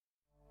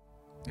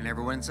And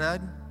everyone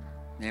said,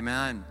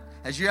 amen.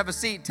 As you have a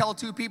seat, tell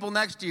two people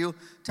next to you,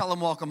 tell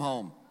them welcome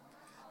home.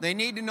 They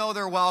need to know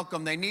they're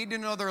welcome. They need to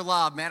know they're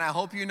loved. Man, I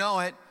hope you know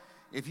it.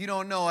 If you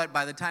don't know it,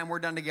 by the time we're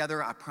done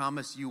together, I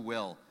promise you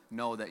will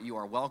know that you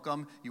are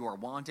welcome, you are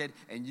wanted,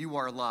 and you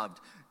are loved.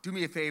 Do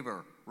me a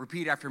favor.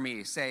 Repeat after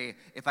me. Say,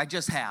 if I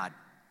just had.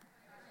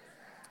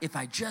 If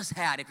I just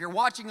had. If you're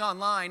watching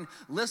online,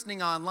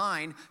 listening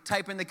online,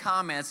 type in the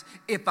comments,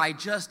 if I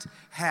just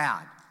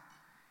had.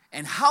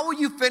 And how will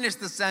you finish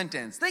the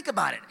sentence? Think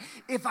about it.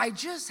 If I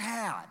just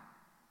had.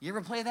 You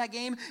ever play that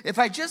game? If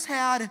I just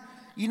had,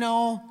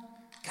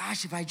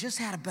 if I just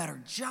had a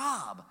better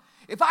job.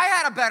 If I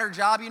had a better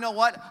job, you know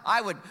what?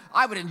 I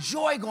would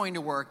enjoy going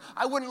to work.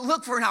 I wouldn't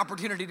look for an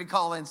opportunity to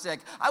call in sick.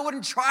 I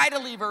wouldn't try to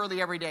leave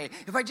early every day.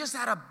 If I just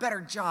had a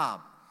better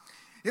job.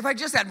 If I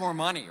just had more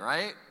money,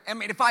 right? I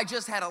mean, if I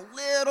just had a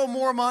little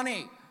more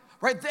money,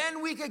 right?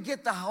 Then we could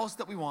get the house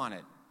that we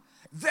wanted.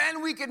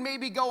 Then we could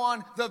maybe go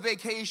on the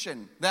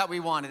vacation that we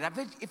wanted.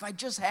 If I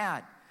just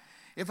had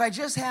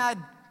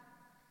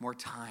more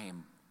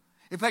time.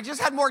 If I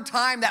just had more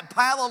time, that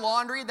pile of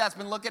laundry that's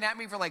been looking at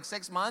me for like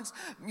 6 months,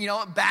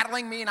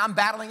 battling me and I'm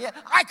battling it,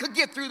 I could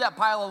get through that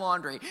pile of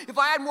laundry. If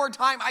I had more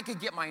time, I could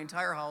get my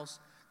entire house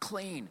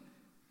clean.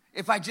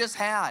 If I just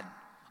had.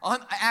 On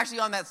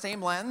that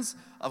same lens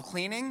of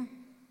cleaning,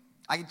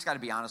 I just got to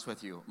be honest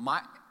with you.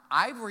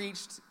 I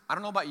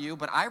don't know about you,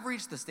 but I've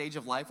reached the stage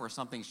of life where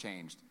something's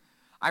changed.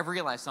 I've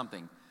realized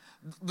something.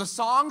 The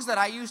songs that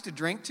I used to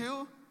drink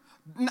to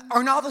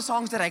are now the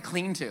songs that I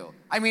clean to.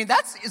 I mean,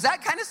 is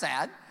that kind of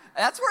sad?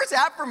 That's where it's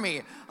at for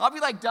me. I'll be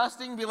like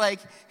dusting, be like,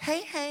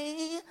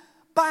 hey,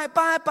 bye.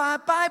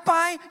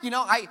 I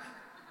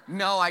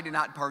do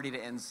not party to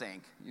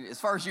NSYNC, as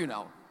far as you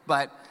know,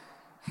 but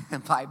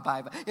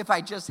bye. If I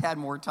just had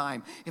more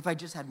time, if I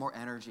just had more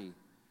energy,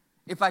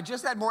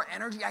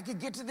 I could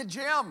get to the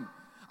gym.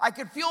 I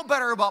could feel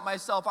better about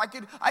myself. I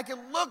could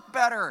look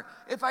better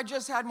if I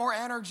just had more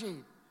energy.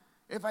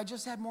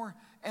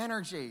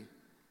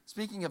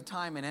 Speaking of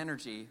time and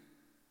energy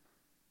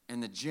in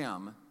the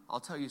gym, I'll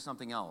tell you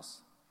something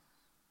else.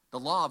 The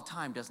law of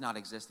time does not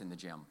exist in the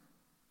gym.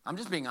 I'm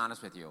just being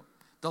honest with you.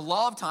 The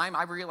law of time,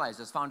 I've realized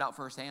this, found out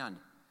firsthand.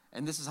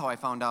 And this is how I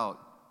found out.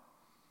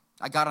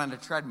 I got on a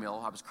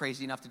treadmill. I was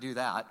crazy enough to do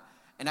that.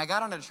 And I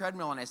got on a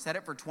treadmill and I set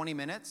it for 20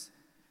 minutes.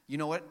 You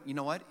know what?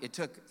 It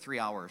took 3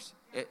 hours.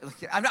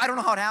 I don't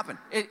know how it happened.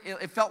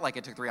 It felt like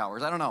it took 3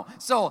 hours. I don't know.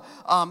 So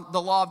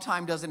the law of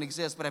time doesn't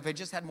exist, but if I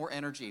just had more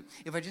energy,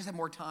 if I just had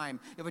more time,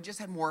 if I just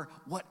had more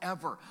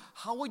whatever,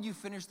 how would you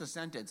finish the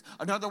sentence?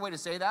 Another way to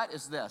say that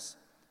is this.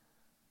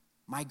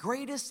 My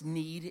greatest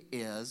need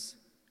is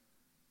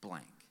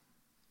blank.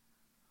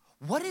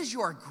 What is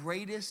your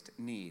greatest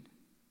need?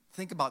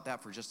 Think about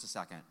that for just a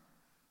second.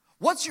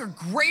 What's your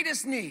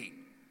greatest need?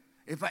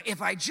 If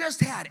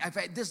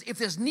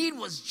this need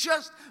was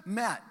just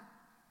met.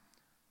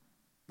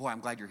 Boy,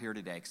 I'm glad you're here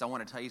today because I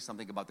want to tell you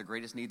something about the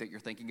greatest need that you're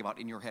thinking about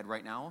in your head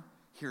right now.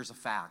 Here's a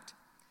fact.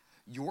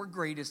 Your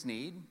greatest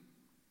need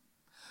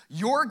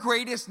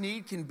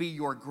can be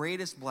your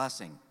greatest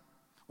blessing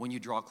when you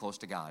draw close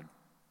to God.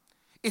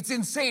 It's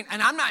insane.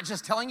 And I'm not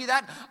just telling you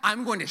that.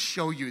 I'm going to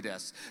show you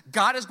this.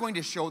 God is going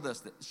to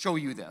show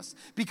you this.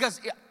 Because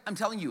I'm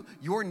telling you,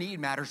 your need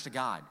matters to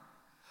God.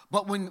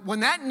 But when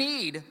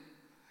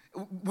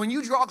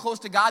you draw close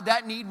to God,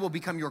 that need will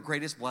become your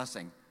greatest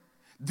blessing.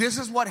 This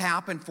is what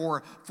happened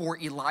for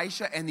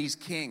Elisha and these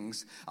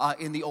kings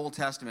in the Old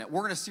Testament.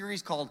 We're in a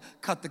series called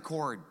Cut the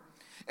Cord.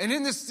 And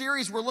in this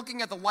series, we're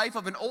looking at the life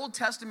of an Old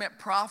Testament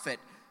prophet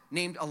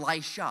named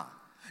Elisha.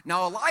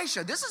 Now,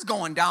 Elisha, this is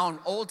going down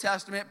Old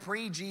Testament,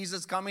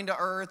 pre-Jesus coming to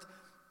earth,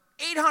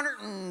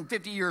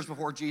 850 years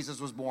before Jesus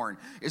was born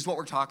is what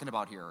we're talking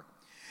about here.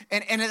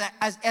 And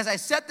as I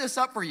set this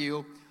up for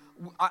you,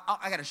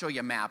 I got to show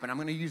you a map, and I'm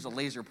going to use a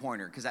laser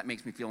pointer because that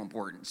makes me feel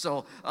important.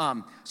 So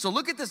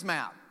look at this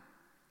map.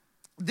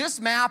 This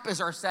map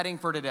is our setting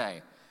for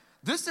today.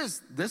 This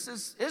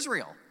is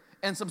Israel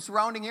and some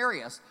surrounding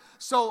areas.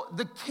 So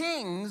the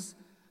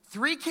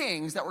three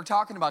kings that we're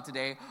talking about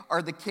today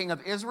are the king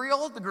of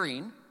Israel, the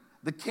green,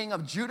 the king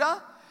of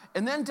Judah,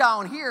 and then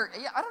down here,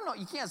 I don't know,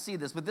 you can't see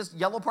this, but this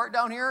yellow part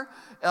down here,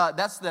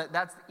 that's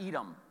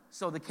Edom.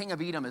 So the king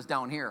of Edom is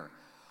down here.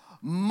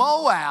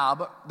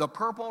 Moab, the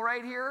purple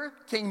right here,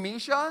 King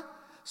Mesha.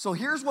 So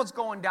here's what's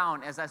going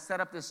down as I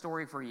set up this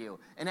story for you.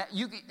 And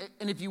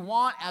if you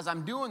want, as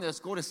I'm doing this,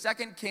 go to 2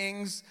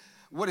 Kings,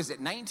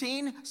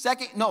 19? 2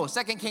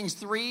 Kings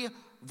 3,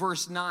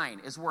 verse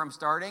 9 is where I'm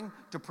starting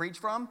to preach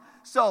from.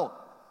 So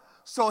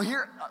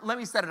here, let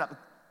me set it up.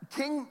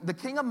 The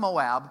king of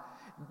Moab,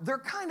 they're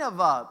kind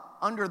of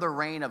under the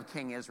reign of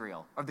King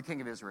Israel, of the king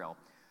of Israel.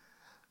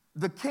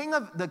 The king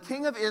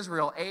of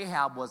Israel,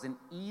 Ahab, was an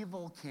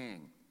evil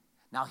king.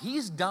 Now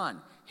he's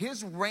done.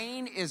 His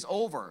reign is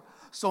over.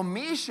 So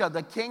Mesha,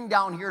 the king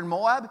down here in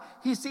Moab,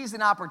 he sees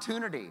an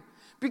opportunity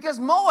Because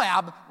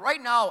Moab,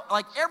 right now,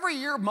 like every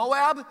year,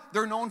 Moab,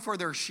 they're known for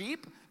their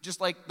sheep.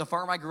 Just like the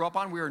farm I grew up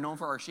on, we were known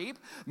for our sheep.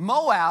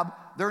 Moab,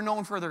 they're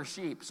known for their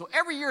sheep. So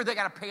every year they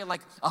got to pay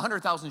like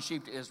 100,000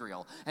 sheep to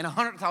Israel and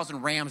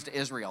 100,000 rams to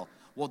Israel.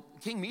 Well,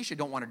 King Mesha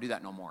don't want to do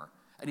that no more.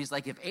 And he's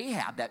like, if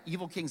Ahab, that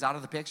evil king's out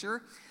of the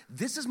picture,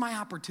 this is my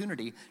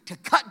opportunity to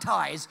cut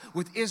ties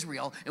with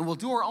Israel, and we'll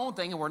do our own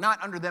thing, and we're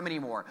not under them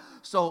anymore.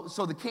 So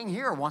the king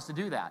here wants to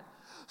do that.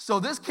 So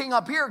this king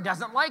up here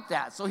doesn't like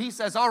that. So he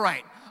says, all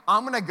right,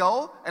 I'm going to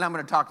go, and I'm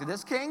going to talk to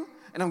this king,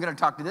 and I'm going to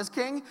talk to this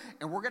king,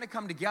 and we're going to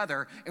come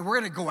together, and we're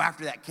going to go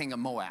after that king of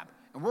Moab.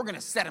 And we're going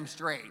to set him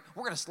straight.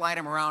 We're going to slide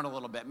him around a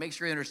little bit, make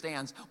sure he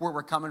understands where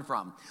we're coming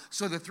from.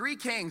 So the three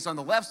kings on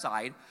the left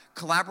side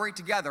collaborate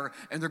together,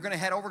 and they're going to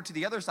head over to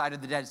the other side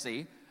of the Dead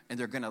Sea, and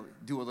they're going to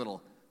do a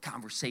little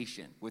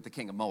conversation with the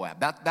king of Moab.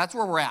 That's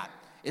where we're at.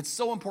 It's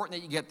so important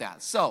that you get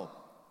that. So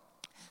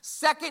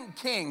 2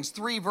 Kings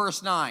 3,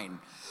 verse 9.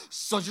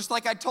 So just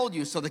like I told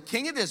you, so the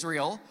king of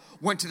Israel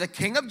went to the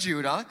king of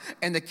Judah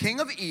and the king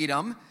of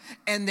Edom,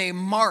 and they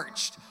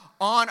marched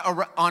on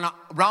a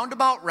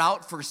roundabout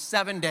route for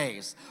 7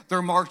 days.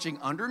 They're marching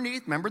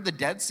underneath, remember, the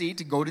Dead Sea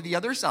to go to the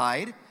other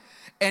side.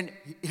 And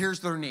here's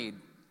their need.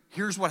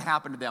 Here's what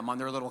happened to them on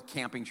their little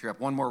camping trip.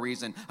 One more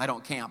reason I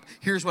don't camp.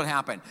 Here's what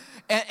happened.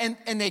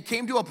 And they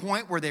came to a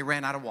point where they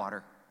ran out of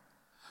water.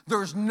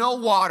 There's no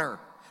water.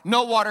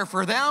 No water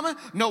for them,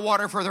 no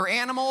water for their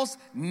animals,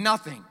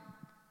 nothing.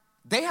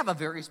 They have a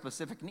very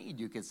specific need,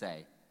 you could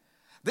say.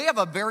 They have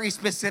a very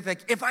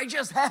specific, if we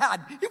just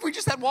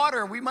had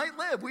water, we might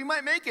live, we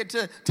might make it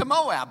to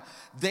Moab.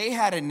 They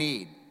had a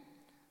need.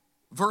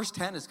 Verse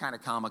 10 is kind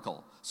of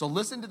comical. So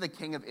listen to the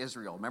king of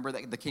Israel. Remember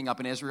the king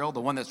up in Israel,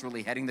 the one that's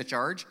really heading the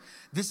charge?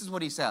 This is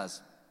what he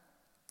says.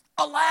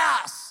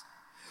 Alas,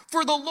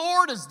 for the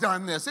Lord has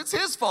done this. It's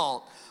his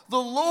fault. The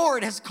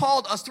Lord has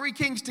called us three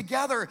kings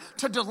together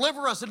to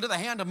deliver us into the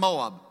hand of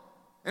Moab.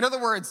 In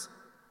other words,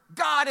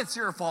 God, it's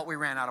your fault we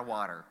ran out of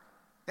water.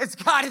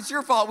 It's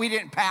your fault we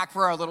didn't pack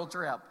for our little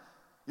trip.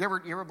 You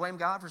ever blame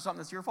God for something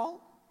that's your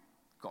fault?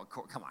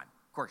 Come on.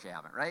 Of course you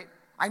haven't, right?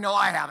 I know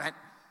I haven't.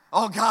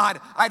 Oh God,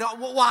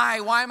 why?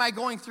 Why am I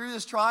going through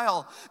this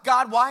trial?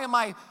 God,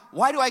 why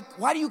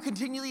do you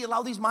continually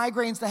allow these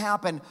migraines to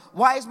happen?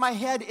 Why is my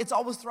head, it's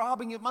always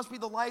throbbing? It must be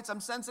the lights,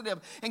 I'm sensitive.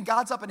 And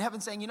God's up in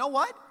heaven saying, you know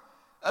what?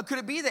 Could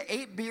it be the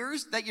 8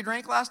 beers that you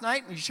drank last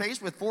night and you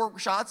chased with 4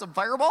 shots of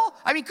Fireball?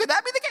 I mean, could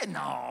that be the case?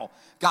 No.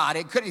 God,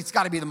 it's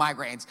got to be the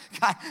migraines.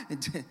 God,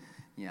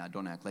 yeah,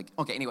 don't act like,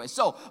 okay, anyway.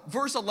 So,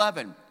 verse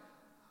 11,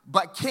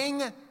 but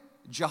King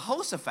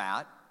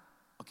Jehoshaphat,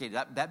 okay,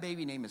 that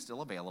baby name is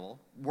still available,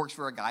 works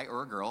for a guy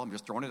or a girl, I'm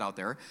just throwing it out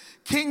there.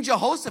 King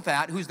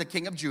Jehoshaphat, who's the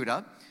king of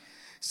Judah,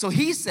 so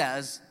he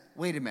says,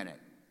 wait a minute,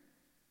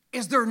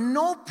 is there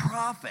no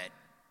prophet?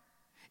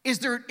 Is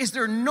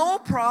there no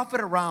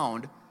prophet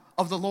around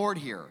of the Lord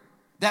here,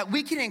 that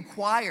we can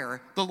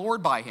inquire the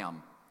Lord by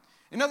him?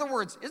 In other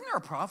words, isn't there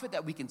a prophet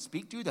that we can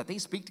speak to, that they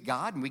speak to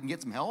God and we can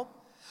get some help?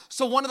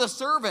 So one of the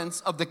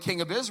servants of the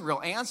king of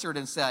Israel answered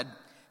and said,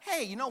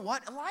 hey, you know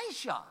what?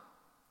 Elisha,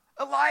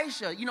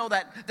 you know,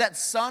 that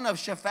son of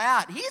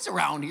Shaphat, he's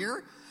around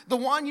here. The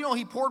one, you know,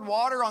 he poured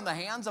water on the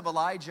hands of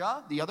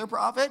Elijah, the other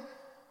prophet.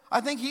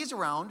 I think he's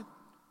around.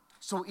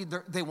 So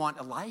they want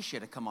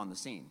Elisha to come on the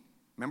scene.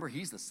 Remember,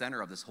 he's the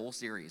center of this whole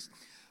series.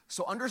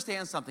 So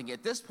understand something.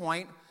 At this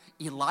point,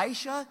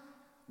 Elisha,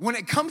 when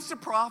it comes to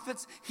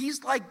prophets,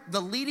 he's like the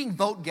leading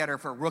vote getter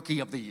for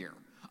Rookie of the Year.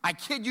 I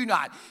kid you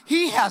not.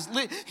 He has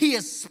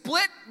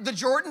split the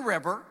Jordan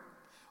River,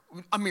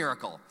 a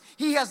miracle.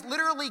 He has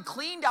literally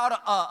cleaned out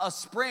a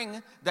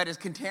spring that is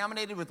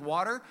contaminated with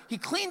water. He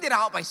cleaned it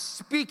out by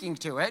speaking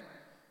to it.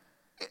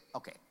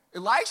 Okay,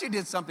 Elisha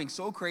did something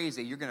so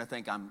crazy, you're going to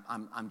think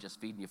I'm just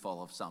feeding you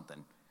full of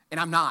something. And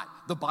I'm not.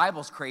 The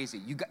Bible's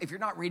crazy. If you're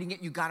not reading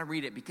it, you got to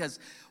read it. Because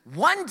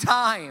one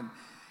time,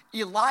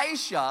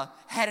 Elisha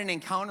had an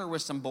encounter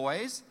with some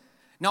boys.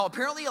 Now,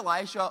 apparently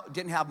Elisha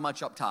didn't have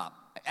much up top,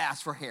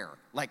 as for hair.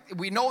 Like,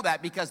 we know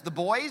that because the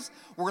boys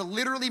were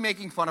literally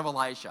making fun of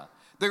Elisha.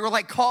 They were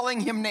like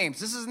calling him names.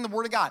 This is in the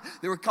Word of God.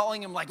 They were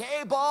calling him like,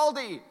 hey,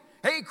 Baldy.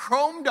 Hey,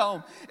 Chrome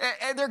Dome.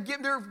 And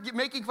they're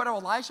making fun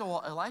of Elisha.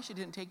 Well, Elisha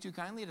didn't take too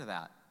kindly to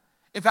that.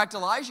 In fact,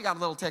 Elisha got a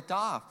little ticked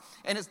off.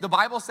 And the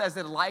Bible says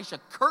that Elisha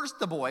cursed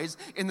the boys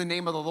in the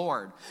name of the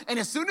Lord. And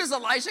as soon as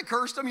Elisha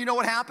cursed them, you know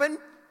what happened?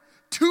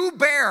 2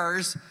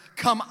 bears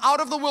come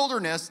out of the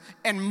wilderness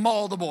and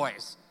maul the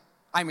boys.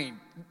 I mean,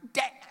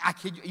 I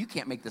kid you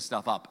can't make this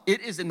stuff up.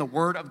 It is in the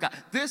Word of God.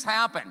 This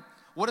happened.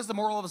 What is the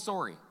moral of the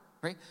story?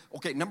 Right?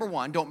 Okay, number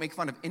 1, don't make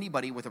fun of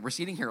anybody with a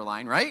receding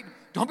hairline, right?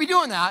 Don't be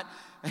doing that.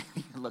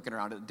 Looking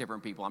around at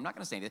different people. I'm not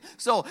going to say anything.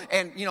 So,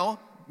 and, you know,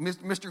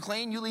 Mr.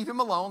 Klain, you leave him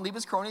alone. Leave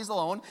his cronies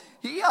alone.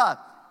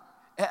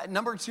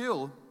 Number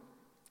 2,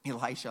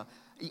 Elisha.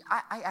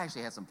 I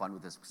actually had some fun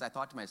with this because I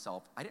thought to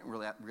myself, I didn't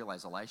really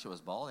realize Elisha was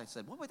bald. I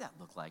said, what would that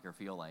look like or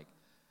feel like?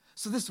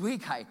 So this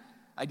week, I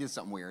did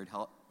something weird.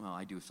 Well,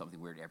 I do something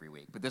weird every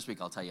week, but this week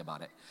I'll tell you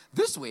about it.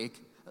 This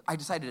week, I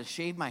decided to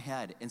shave my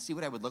head and see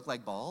what I would look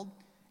like bald.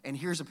 And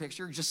here's a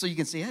picture, just so you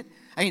can see it.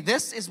 I mean,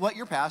 this is what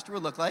your pastor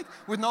would look like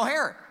with no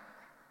hair.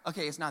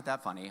 Okay, it's not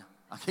that funny.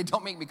 Okay,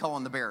 don't make me call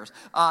on the Bears.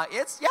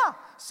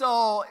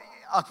 So,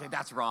 okay,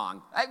 that's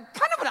wrong.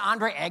 Kind of an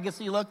Andre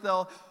Agassi look,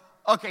 though.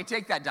 Okay,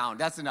 take that down.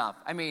 That's enough.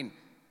 I mean,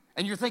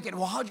 and you're thinking,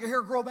 well, how'd your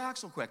hair grow back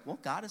so quick? Well,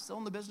 God is still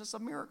in the business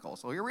of miracles.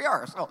 So here we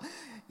are. So,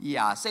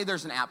 yeah, say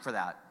there's an app for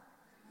that.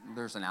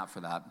 There's an app for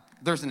that.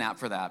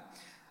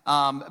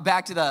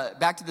 Back to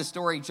the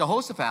story,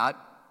 Jehoshaphat.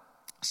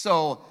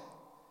 So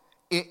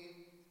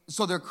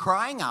they're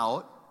crying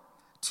out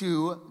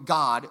to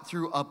God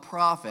through a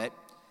prophet.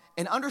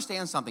 And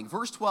understand something.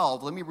 Verse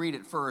 12, let me read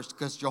it first,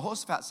 because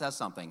Jehoshaphat says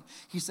something.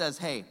 He says,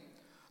 hey,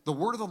 the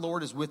word of the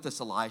Lord is with this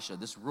Elisha,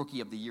 this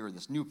rookie of the year,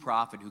 this new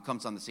prophet who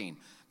comes on the scene.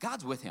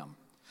 God's with him.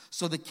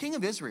 So the king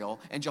of Israel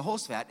and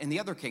Jehoshaphat and the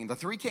other king, the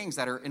three kings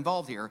that are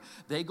involved here,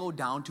 they go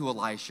down to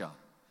Elisha.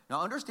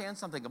 Now understand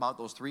something about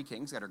those three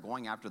kings that are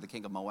going after the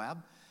king of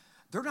Moab.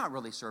 They're not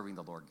really serving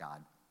the Lord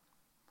God.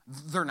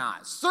 They're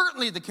not.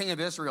 Certainly the king of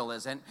Israel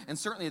isn't, and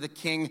certainly the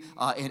king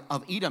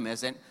of Edom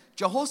isn't.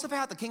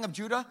 Jehoshaphat, the king of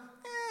Judah,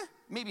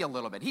 maybe a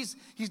little bit. He's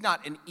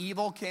not an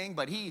evil king,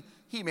 but he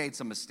made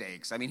some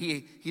mistakes. I mean,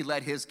 he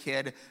let his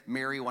kid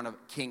marry one of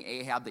King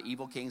Ahab, the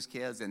evil king's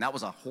kids, and that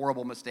was a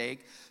horrible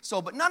mistake.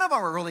 So, but none of them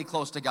are really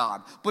close to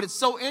God. But it's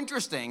so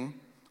interesting.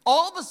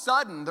 All of a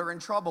sudden, they're in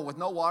trouble with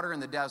no water in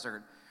the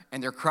desert,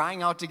 and they're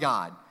crying out to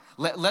God.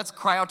 Let's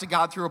cry out to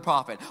God through a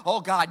prophet.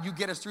 Oh, God, you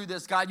get us through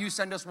this. God, you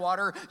send us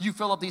water. You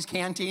fill up these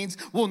canteens.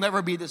 We'll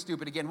never be this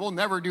stupid again. We'll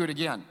never do it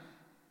again.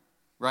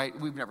 Right?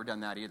 We've never done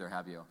that either,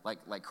 have you?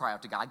 Like cry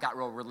out to God. Got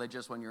real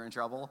religious when you're in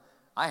trouble?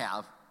 I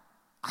have.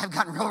 I've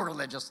gotten real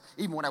religious,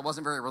 even when I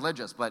wasn't very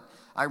religious. But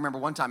I remember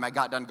one time I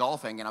got done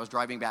golfing, and I was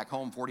driving back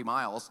home 40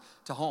 miles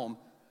to home.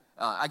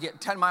 I get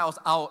 10 miles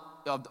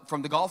out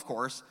from the golf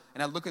course,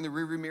 and I look in the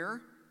rearview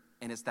mirror,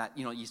 and it's that,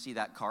 you see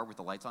that car with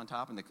the lights on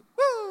top, and the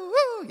woo,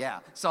 woo, yeah.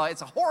 So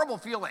it's a horrible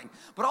feeling.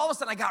 But all of a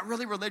sudden, I got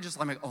really religious.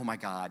 I'm like, oh, my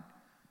God.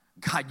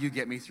 God, you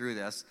get me through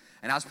this.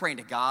 And I was praying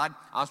to God.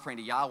 I was praying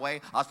to Yahweh.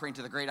 I was praying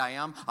to the great I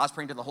am. I was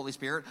praying to the Holy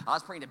Spirit. I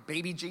was praying to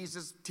baby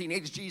Jesus,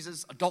 teenage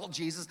Jesus, adult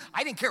Jesus.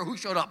 I didn't care who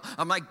showed up.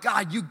 I'm like,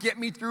 God, you get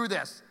me through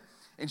this.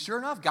 And sure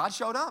enough, God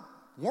showed up.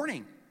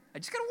 Warning. I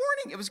just got a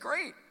warning. It was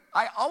great.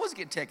 I always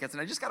get tickets,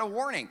 and I just got a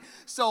warning.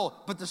 So,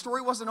 but the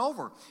story wasn't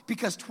over,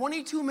 because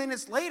 22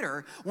 minutes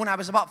later, when I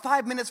was about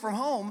 5 minutes from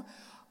home,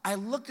 I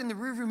looked in the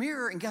rearview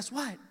mirror, and guess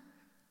what?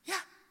 Yeah,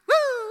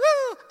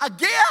 woo,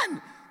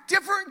 again.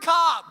 Different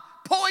cop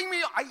pulling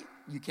me.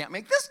 You can't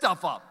make this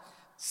stuff up.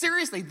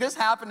 Seriously, this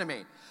happened to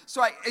me.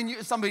 So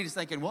somebody's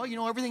thinking, well,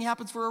 everything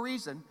happens for a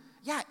reason.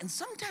 Yeah, and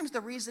sometimes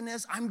the reason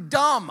is I'm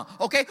dumb,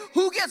 okay?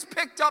 Who gets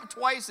picked up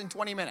twice in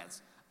 20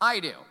 minutes? I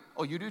do.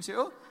 Oh, you do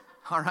too?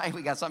 All right,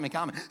 we got something in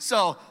common.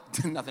 So,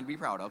 nothing to be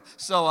proud of.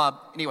 So,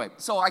 anyway,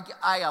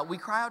 we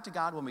cry out to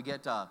God when we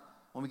get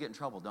in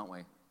trouble, don't we?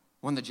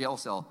 When the jail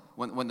cell,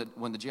 when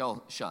the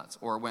jail shuts,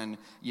 or when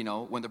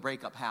the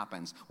breakup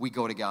happens, we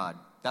go to God.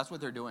 That's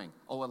what they're doing.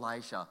 Oh,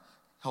 Elisha,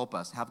 help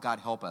us. Have God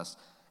help us.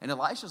 And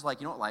Elisha's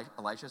like, you know what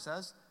Elisha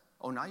says?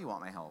 Oh, now you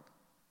want my help.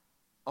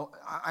 Oh,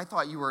 I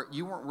thought you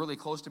weren't really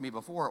close to me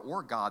before,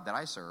 or God that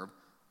I serve,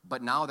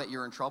 but now that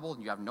you're in trouble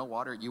and you have no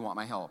water, you want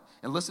my help.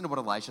 And listen to what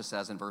Elisha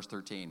says in verse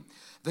 13.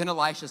 Then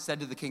Elisha said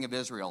to the king of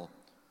Israel,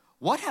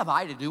 what have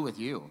I to do with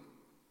you?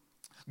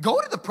 Go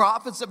to the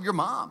prophets of your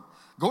mom.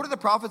 Go to the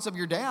prophets of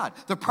your dad.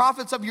 The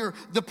prophets of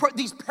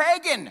these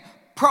pagan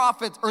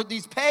prophets, or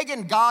these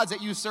pagan gods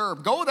that you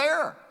serve. Go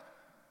there.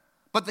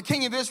 But the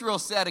king of Israel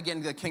said,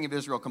 again, the king of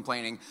Israel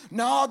complaining,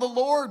 no, the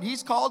Lord,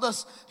 he's called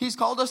us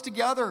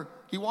together.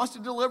 He wants to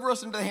deliver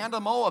us into the hand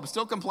of Moab,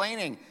 still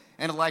complaining.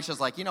 And Elisha's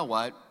like, you know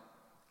what?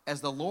 As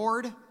the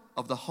Lord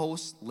of the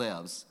hosts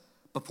lives,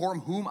 before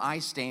whom I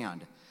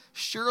stand,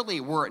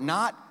 surely were it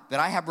not that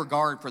I have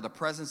regard for the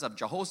presence of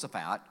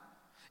Jehoshaphat.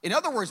 In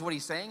other words, what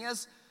he's saying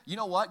is, you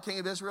know what, king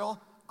of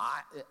Israel?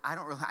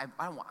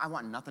 I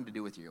want nothing to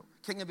do with you.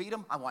 King of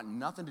Edom, I want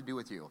nothing to do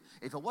with you.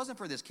 If it wasn't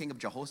for this king of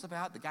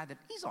Jehoshaphat, the guy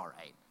he's all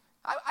right.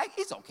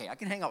 He's okay. I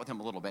can hang out with him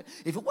a little bit.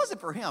 If it wasn't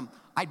for him,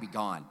 I'd be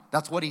gone.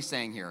 That's what he's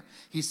saying here.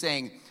 He's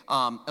saying,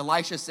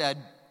 Elisha said,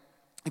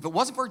 if it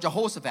wasn't for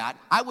Jehoshaphat,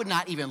 I would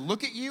not even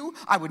look at you.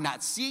 I would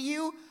not see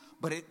you.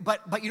 But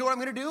you know what I'm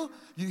going to do?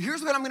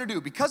 Here's what I'm going to do.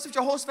 Because of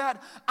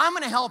Jehoshaphat, I'm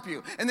going to help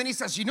you. And then he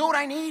says, you know what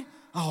I need?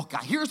 Oh,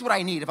 God, here's what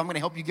I need if I'm going to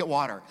help you get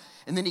water.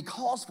 And then he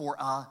calls for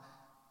a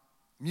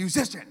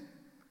musician.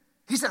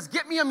 He says,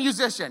 get me a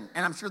musician.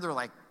 And I'm sure they're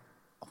like,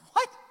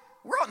 what?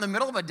 We're out in the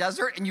middle of a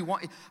desert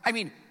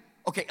and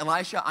okay,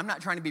 Elisha, I'm not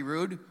trying to be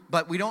rude,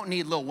 but we don't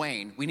need Lil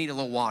Wayne. We need a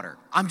little water.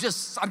 I'm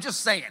just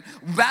saying.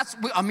 That's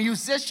a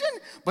musician,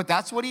 but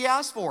that's what he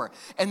asked for.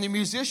 And the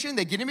musician,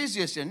 they get a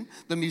musician.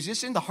 The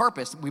musician, the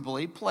harpist, we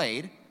believe,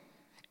 played.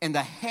 And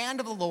the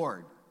hand of the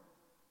Lord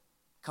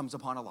comes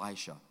upon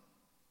Elisha.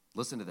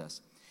 Listen to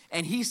this.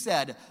 And he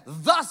said,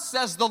 thus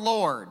says the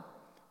Lord,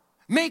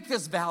 make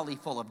this valley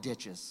full of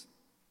ditches.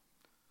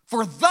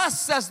 For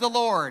thus says the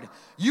Lord,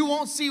 you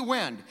won't see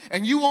wind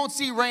and you won't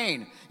see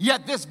rain,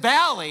 yet this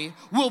valley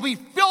will be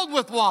filled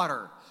with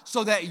water.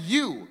 so that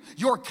you,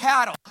 your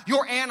cattle,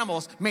 your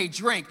animals may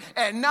drink.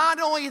 And not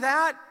only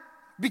that,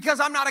 because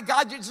I'm not a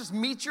God that just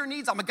meets your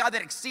needs, I'm a God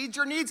that exceeds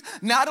your needs.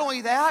 Not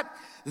only that,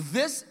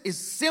 this is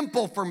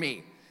simple for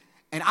me.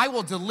 And I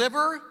will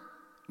deliver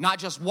not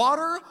just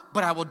water,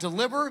 but I will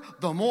deliver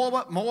the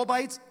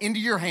Moabites into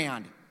your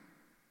hand.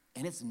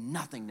 And it's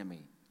nothing to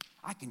me.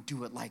 I can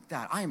do it like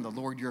that. I am the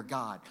Lord your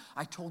God.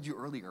 I told you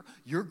earlier,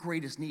 your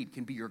greatest need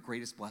can be your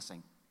greatest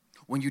blessing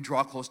when you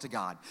draw close to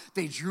God.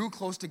 They drew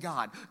close to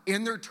God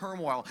in their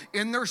turmoil,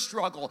 in their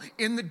struggle,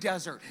 in the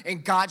desert,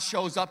 and God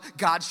shows up,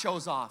 God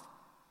shows off.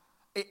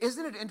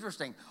 Isn't it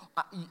interesting?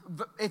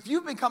 If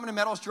you've been coming to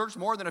Meadows Church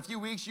more than a few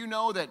weeks, you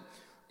know that,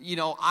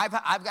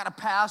 I've got a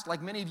past,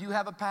 like many of you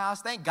have a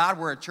past. Thank God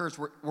we're a church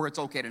where it's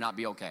okay to not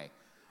be okay.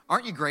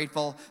 Aren't you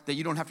grateful that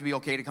you don't have to be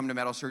okay to come to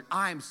Meadows Church?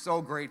 I'm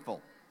so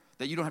grateful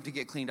that you don't have to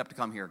get cleaned up to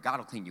come here. God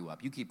will clean you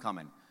up. You keep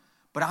coming.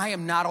 But I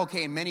am not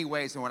okay in many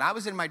ways. And when I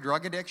was in my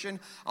drug addiction,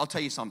 I'll tell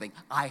you something.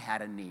 I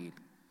had a need.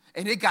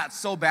 And it got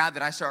so bad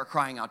that I started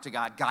crying out to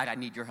God, God, I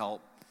need your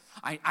help.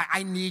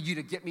 I need you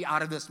to get me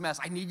out of this mess.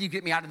 I need you to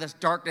get me out of this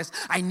darkness.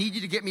 I need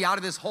you to get me out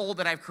of this hole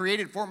that I've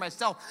created for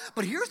myself.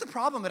 But here's the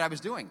problem that I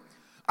was doing.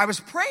 I was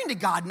praying to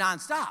God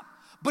nonstop,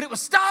 but it was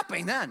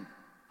stopping then.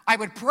 I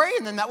would pray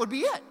and then that would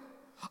be it.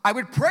 I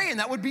would pray and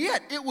that would be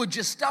it. It would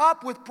just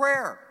stop with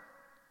prayer.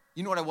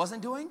 You know what I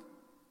wasn't doing?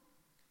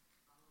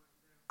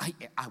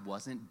 I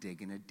wasn't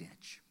digging a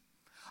ditch.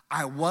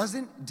 I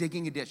wasn't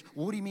digging a ditch.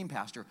 Well, what do you mean,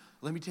 Pastor?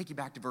 Let me take you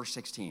back to verse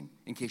 16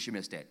 in case you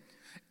missed it.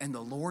 And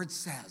the Lord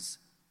says,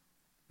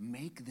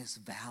 make this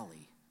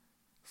valley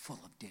full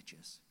of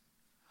ditches.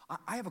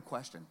 I have a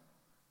question.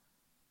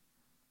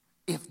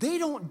 If they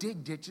don't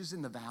dig ditches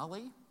in the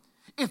valley,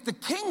 if the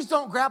kings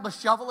don't grab a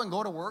shovel and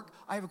go to work,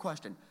 I have a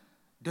question.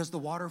 Does the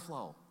water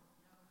flow?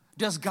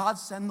 Does God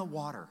send the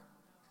water?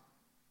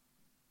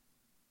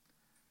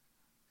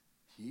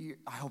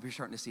 I hope you're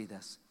starting to see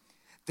this.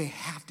 They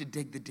have to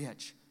dig the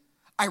ditch.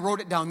 I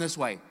wrote it down this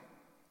way.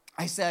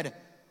 I said,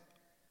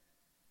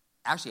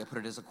 actually, I put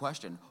it as a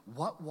question.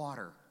 What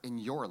water in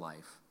your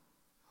life,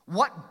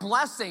 what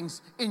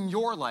blessings in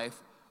your life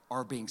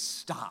are being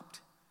stopped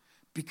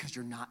because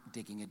you're not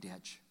digging a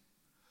ditch?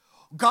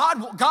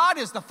 God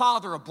is the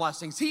Father of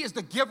blessings. He is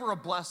the giver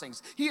of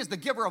blessings. He is the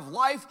giver of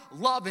life,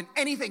 love, and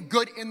anything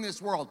good in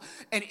this world.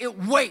 And it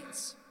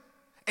waits.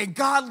 And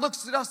God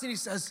looks at us and he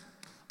says,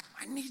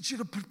 I need you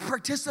to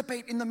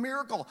participate in the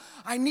miracle.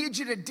 I need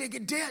you to dig a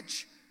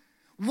ditch.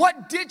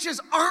 What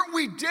ditches aren't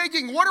we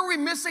digging? What are we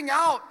missing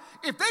out?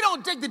 If they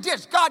don't dig the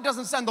ditch, God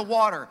doesn't send the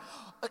water.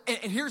 And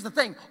here's the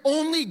thing,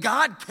 only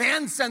God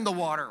can send the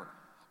water.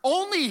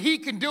 Only he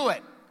can do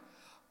it.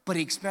 But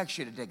he expects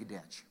you to dig a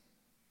ditch.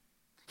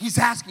 He's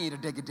asking you to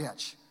dig a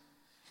ditch.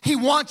 He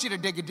wants you to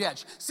dig a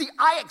ditch. See,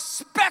 I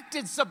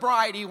expected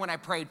sobriety when I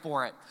prayed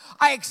for it.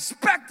 I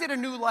expected a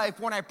new life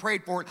when I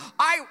prayed for it.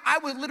 I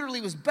literally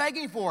was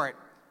begging for it,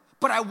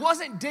 but I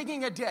wasn't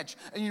digging a ditch.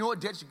 And you know what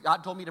ditch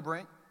God told me to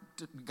bring?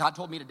 God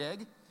told me to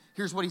dig?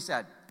 Here's what he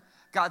said.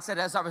 God said,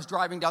 as I was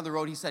driving down the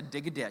road, he said,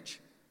 dig a ditch.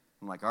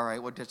 I'm like, all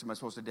right, what ditch am I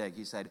supposed to dig?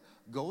 He said,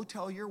 go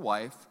tell your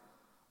wife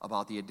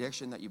about the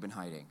addiction that you've been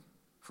hiding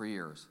for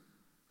years.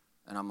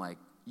 And I'm like,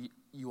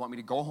 you want me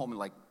to go home and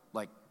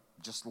like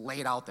just lay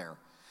it out there?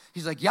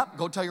 He's like, yep,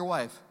 go tell your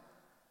wife.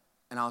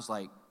 And I was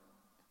like,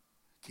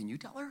 can you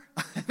tell her?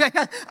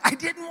 I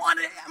didn't want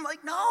it. I'm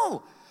like,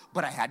 no.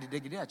 But I had to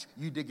dig a ditch.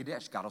 You dig a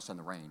ditch, God will send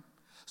the rain.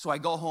 So I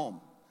go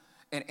home,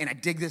 and I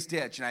dig this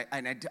ditch,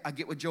 and I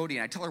get with Jody,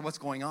 and I tell her what's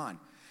going on.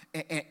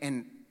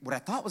 And what I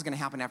thought was going to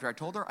happen after I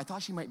told her, I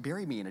thought she might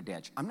bury me in a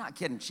ditch. I'm not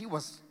kidding. She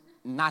was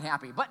not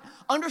happy, but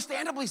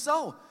understandably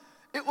so.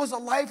 It was a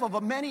life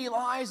of many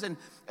lies and,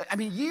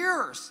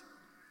 years.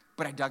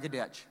 But I dug a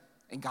ditch.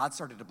 And God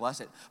started to bless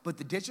it. But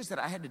the ditches that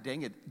I had to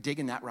dig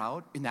in that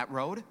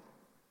road,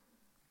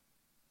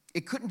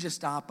 it couldn't just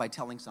stop by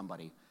telling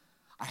somebody.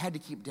 I had to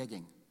keep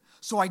digging.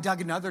 So I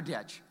dug another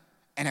ditch,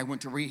 and I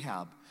went to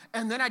rehab.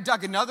 And then I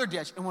dug another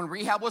ditch, and when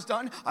rehab was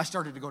done, I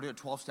started to go to a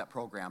 12-step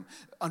program,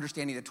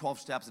 understanding the 12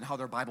 steps and how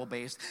they're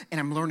Bible-based, and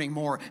I'm learning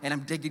more, and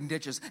I'm digging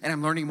ditches, and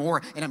I'm learning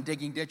more, and I'm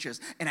digging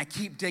ditches, and I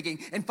keep digging.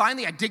 And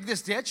finally, I dig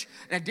this ditch,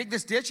 and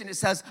it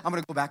says, I'm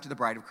going to go back to the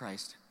bride of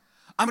Christ.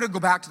 I'm going to go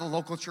back to the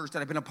local church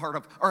that I've been a part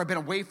of, or I've been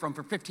away from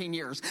for 15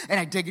 years, and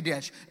I dig a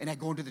ditch, and I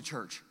go into the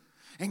church.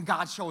 And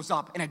God shows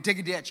up, and I dig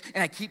a ditch,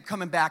 and I keep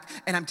coming back,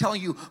 and I'm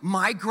telling you,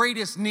 my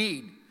greatest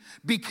need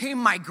became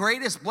my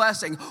greatest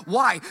blessing.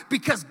 Why?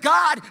 Because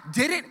God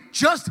didn't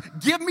just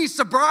give me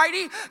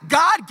sobriety,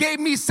 God gave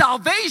me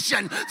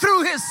salvation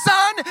through his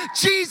son,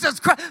 Jesus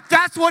Christ.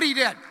 That's what he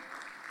did.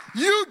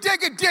 You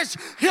dig a ditch,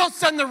 he'll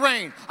send the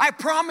rain. I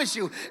promise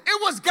you.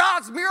 It was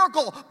God's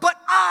miracle, but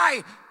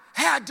I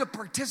had to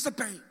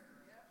participate.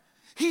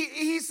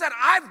 He said,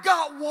 I've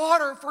got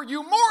water for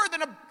you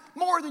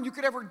more than you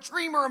could ever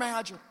dream or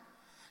imagine.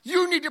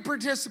 You need to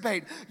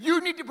participate.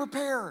 You need to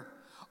prepare.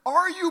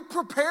 Are you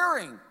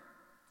preparing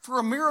for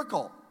a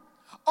miracle?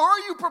 Are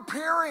you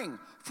preparing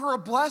for a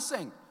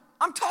blessing?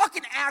 I'm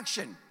talking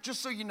action,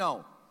 just so you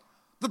know.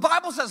 The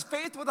Bible says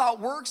faith without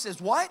works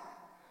is what?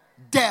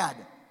 Dead.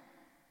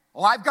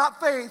 Oh, I've got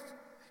faith.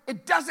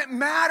 It doesn't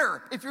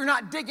matter if you're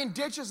not digging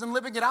ditches and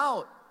living it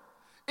out.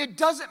 It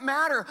doesn't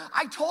matter.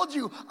 I told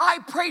you, I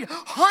prayed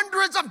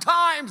hundreds of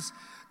times,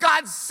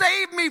 God,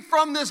 save me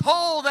from this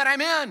hole that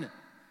I'm in.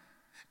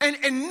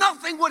 And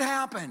nothing would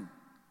happen.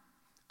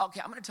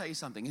 Okay, I'm going to tell you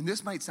something, and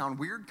this might sound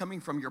weird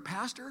coming from your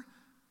pastor,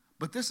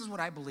 but this is what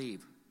I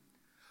believe.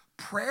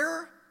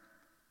 Prayer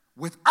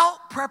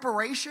without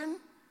preparation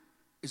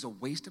is a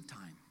waste of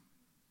time.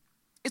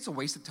 It's a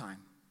waste of time.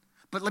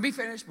 But let me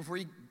finish before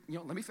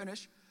let me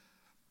finish.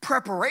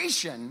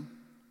 Preparation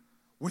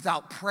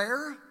without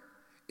prayer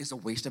is a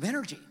waste of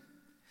energy.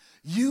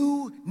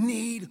 You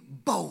need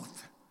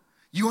both.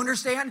 You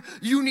understand?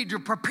 You need to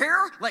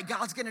prepare like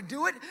God's gonna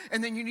do it,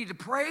 and then you need to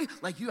pray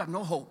like you have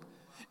no hope.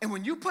 And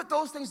when you put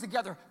those things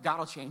together, God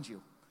will change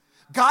you.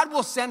 God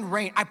will send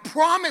rain. I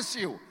promise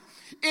you.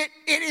 It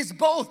is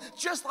both.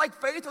 Just like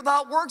faith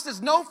without works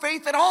is no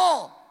faith at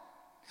all.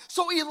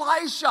 So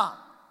Elisha,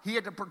 he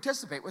had to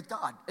participate with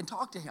God and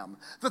talk to him.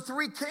 The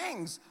 3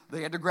 kings,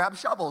 they had to grab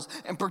shovels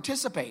and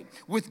participate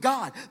with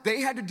God.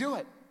 They had to do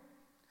it.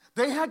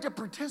 They had to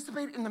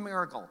participate in the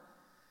miracle.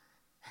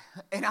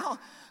 And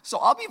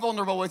I'll be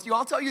vulnerable with you.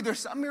 I'll tell you there's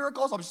some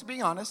miracles, I'm just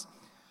being honest.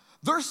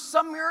 There's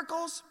some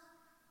miracles,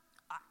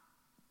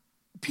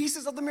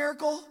 pieces of the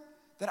miracle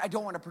that I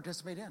don't want to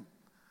participate in.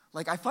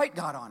 Like I fight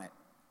God on it.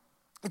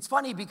 It's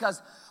funny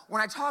because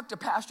when I talk to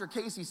Pastor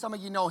Casey, some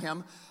of you know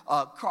him,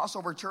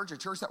 Crossover Church, a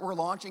church that we're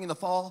launching in the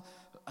fall,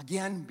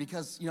 again,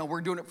 because,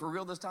 we're doing it for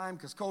real this time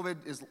because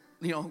COVID is,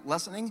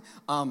 lessening.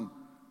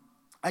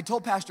 I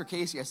told Pastor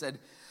Casey, I said,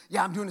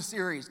 yeah, I'm doing a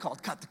series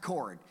called Cut the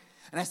Cord.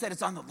 And I said,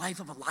 it's on the life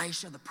of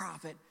Elisha, the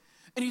prophet.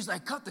 And he's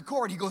like, cut the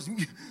cord. He goes,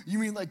 you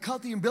mean like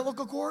cut the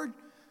umbilical cord?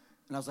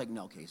 And I was like,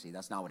 no, Casey,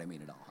 that's not what I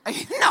mean at all.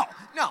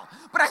 No.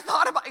 But I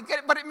thought about it,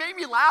 but it made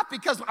me laugh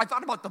because I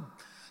thought about the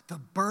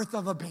birth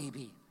of a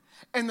baby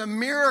and the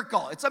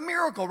miracle. It's a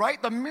miracle,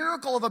 right? The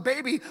miracle of a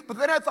baby. But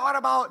then I thought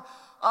about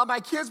my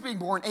kids being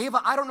born.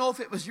 Ava, I don't know if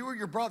it was you or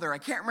your brother. I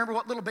can't remember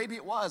what little baby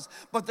it was.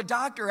 But the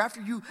doctor,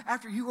 after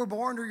you were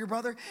born or your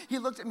brother, he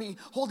looked at me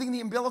holding the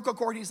umbilical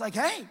cord. He's like,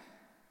 hey,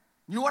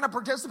 you want to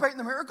participate in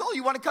the miracle?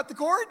 You want to cut the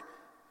cord?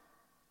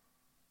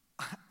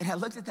 And I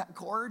looked at that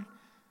cord,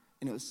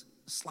 and it was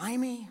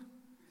slimy.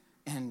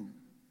 And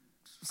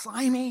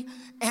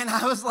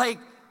I was like,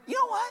 you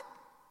know what?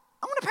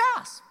 I'm going to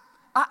pass.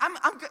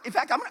 In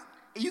fact,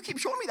 you keep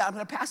showing me that, I'm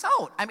going to pass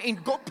out. I mean,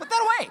 go put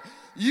that away.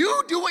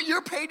 You do what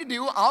you're paid to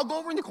do. I'll go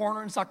over in the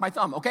corner and suck my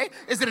thumb, okay?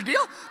 Is it a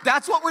deal?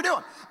 That's what we're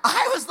doing.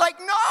 I was like,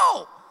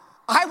 no,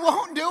 I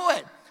won't do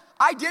it.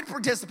 I did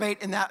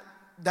participate in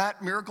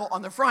that miracle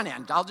on the front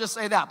end. I'll just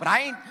say that. But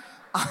I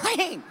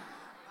ain't,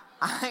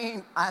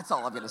 that's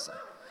all I'm going to say.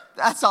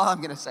 That's all I'm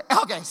going to say.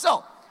 Okay,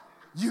 so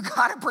you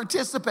got to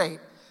participate.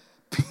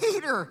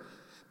 Peter,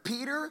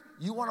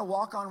 you want to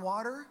walk on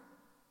water?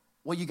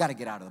 Well, you got to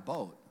get out of the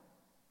boat,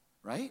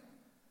 right?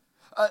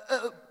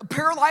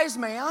 Paralyzed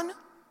man,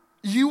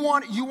 you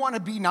want to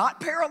be not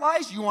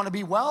paralyzed? You want to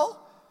be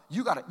well?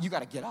 You got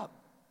to get up.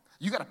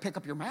 You got to pick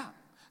up your mat.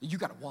 You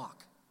got to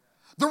walk.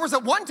 There was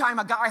at one time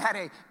a guy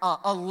had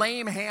a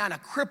lame hand, a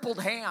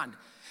crippled hand.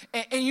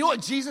 And you know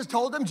what Jesus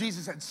told him?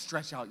 Jesus said,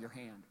 stretch out your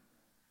hand.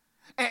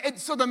 And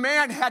so the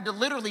man had to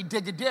literally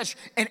dig a ditch.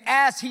 And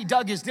as he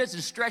dug his ditch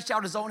and stretched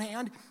out his own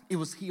hand, it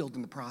was healed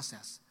in the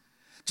process.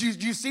 Do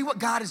you see what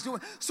God is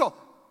doing? So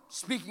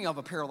speaking of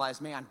a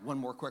paralyzed man, one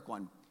more quick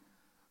one.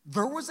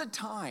 There was a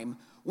time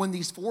when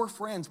these 4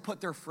 friends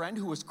put their friend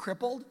who was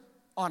crippled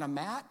on a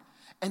mat,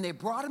 and they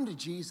brought him to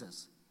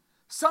Jesus.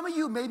 Some of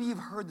you, maybe you've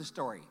heard the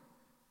story.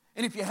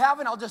 And if you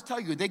haven't, I'll just tell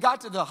you, they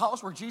got to the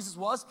house where Jesus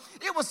was.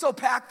 It was so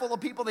packed full of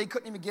people they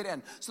couldn't even get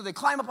in. So they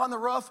climb up on the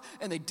roof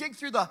and they dig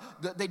through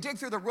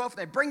the roof.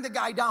 They bring the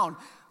guy down.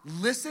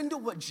 Listen to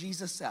what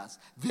Jesus says.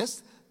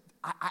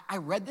 I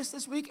read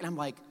this week and I'm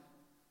like,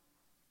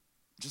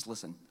 just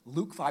listen.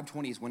 Luke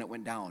 5:20 is when it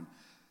went down.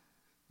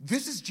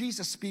 This is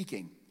Jesus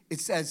speaking. It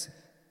says,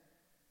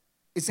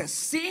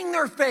 seeing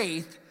their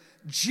faith,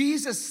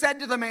 Jesus said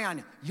to the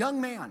man,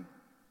 young man,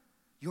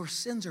 your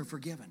sins are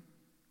forgiven.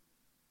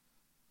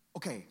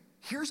 Okay,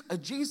 here's a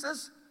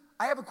Jesus.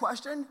 I have a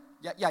question.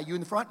 Yeah, you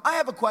in the front. I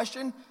have a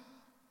question.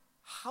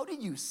 How do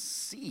you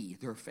see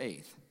their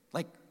faith?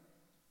 Like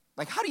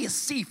how do you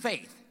see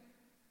faith?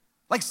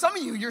 Like some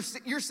of you,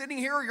 you're sitting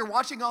here or you're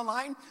watching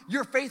online,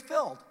 you're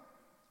faith-filled.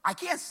 I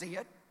can't see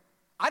it.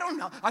 I don't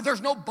know.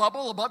 There's no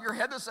bubble above your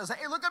head that says,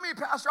 hey, look at me,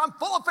 Pastor. I'm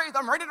full of faith.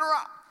 I'm ready to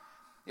rock.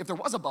 If there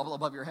was a bubble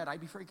above your head,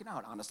 I'd be freaking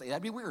out, honestly.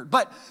 That'd be weird.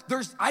 But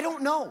I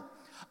don't know.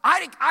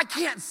 I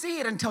can't see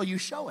it until you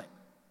show it.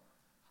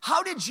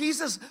 How did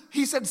Jesus,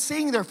 he said,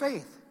 seeing their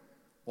faith.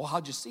 Well,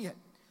 how'd you see it?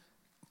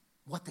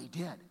 What they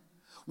did.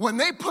 When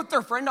they put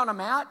their friend on a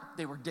mat,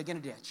 they were digging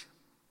a ditch.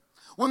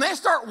 When they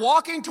start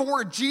walking to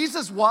where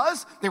Jesus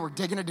was, they were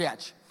digging a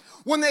ditch.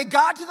 When they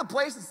got to the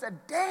place and said,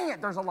 dang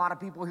it, there's a lot of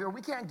people here,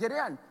 we can't get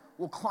in.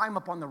 We'll climb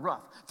up on the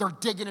roof. They're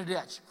digging a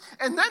ditch.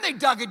 And then they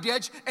dug a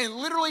ditch and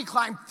literally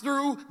climbed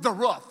through the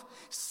roof.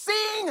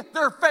 Seeing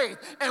their faith.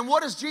 And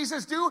what does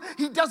Jesus do?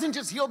 He doesn't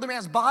just heal the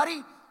man's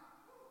body.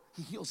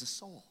 He heals his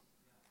soul.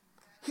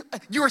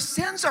 Your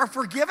sins are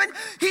forgiven.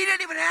 He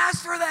didn't even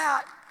ask for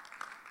that.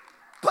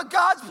 But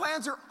God's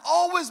plans are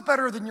always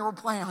better than your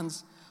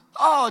plans.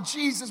 Oh,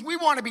 Jesus, we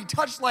want to be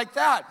touched like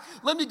that.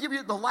 Let me give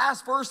you the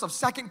last verse of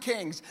 2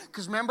 Kings.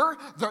 Because remember,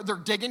 they're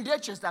digging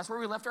ditches. That's where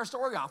we left our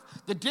story off.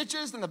 The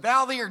ditches in the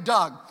valley are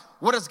dug.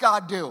 What does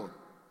God do?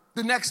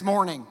 The next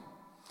morning.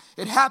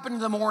 It happened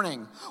in the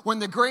morning when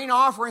the grain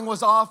offering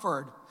was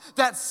offered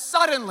that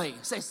suddenly,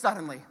 say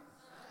suddenly,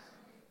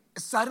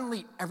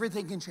 suddenly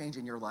everything can change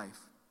in your life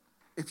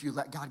if you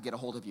let God get a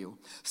hold of you.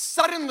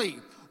 Suddenly,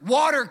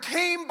 water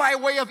came by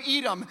way of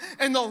Edom,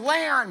 and the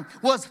land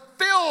was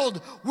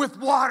filled with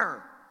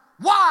water.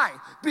 Why?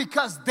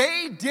 Because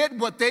they did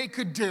what they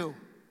could do.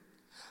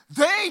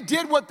 They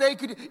did what they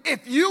could do.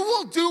 If you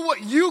will do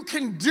what you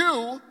can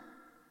do,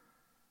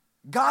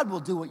 God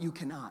will do what you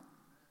cannot.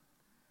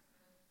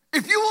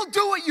 If you will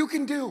do what you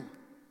can do,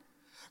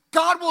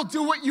 God will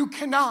do what you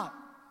cannot.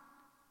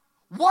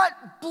 What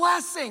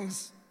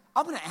blessings?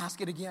 I'm going to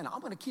ask it again. I'm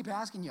going to keep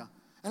asking you.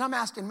 And I'm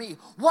asking me,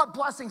 what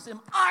blessings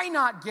am I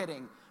not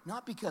getting?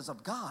 Not because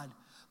of God,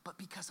 but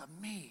because of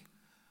me.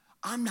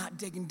 I'm not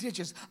digging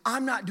ditches.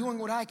 I'm not doing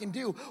what I can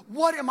do.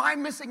 What am I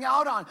missing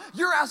out on?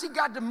 You're asking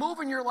God to move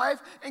in your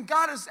life, and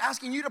God is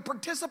asking you to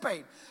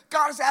participate.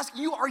 God is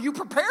asking you, are you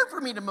prepared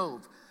for me to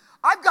move?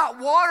 I've got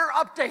water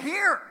up to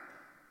here.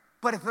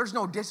 But if there's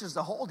no ditches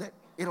to hold it,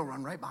 it'll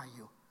run right by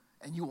you,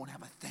 and you won't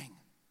have a thing.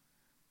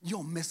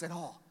 You'll miss it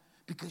all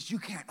because you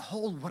can't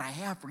hold what I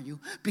have for you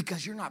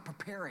because you're not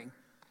preparing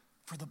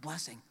for the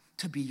blessing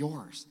to be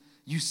yours.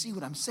 You see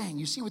what I'm saying?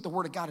 You see what the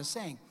Word of God is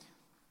saying?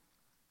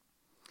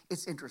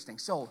 It's interesting.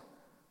 So,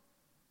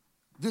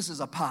 this is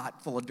a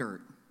pot full of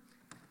dirt.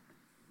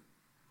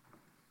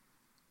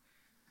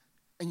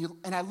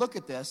 And I look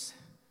at this,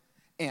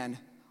 and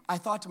I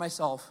thought to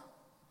myself,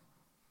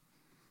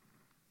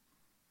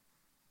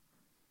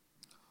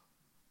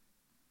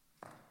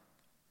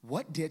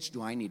 what ditch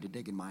do I need to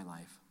dig in my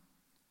life?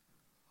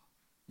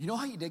 You know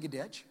how you dig a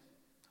ditch?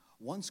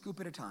 One scoop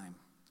at a time.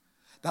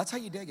 That's how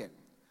you dig it.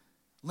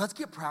 Let's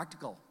get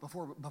practical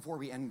before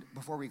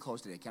we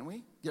close today. Can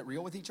we get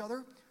real with each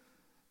other?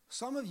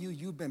 Some of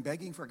you've been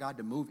begging for God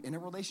to move in a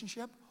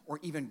relationship or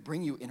even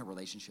bring you in a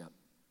relationship.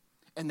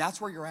 And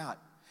that's where you're at.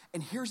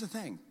 And here's the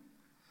thing.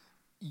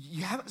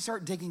 You haven't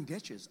started digging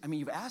ditches. I mean,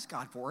 you've asked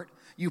God for it.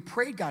 You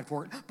prayed God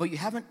for it, but you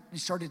haven't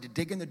started to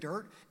dig in the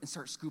dirt and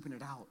start scooping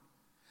it out.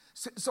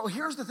 So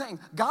here's the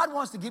thing. God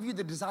wants to give you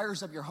the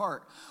desires of your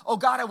heart. Oh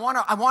God, I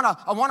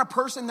want a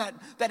person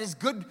that is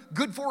good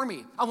for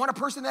me. I want a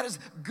person that is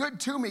good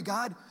to me,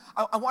 God.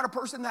 I want a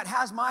person that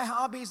has my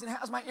hobbies and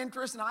has my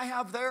interests and I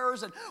have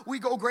theirs and we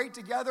go great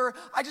together.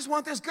 I just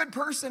want this good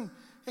person.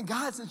 And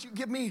God, since you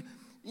give me,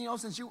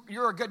 since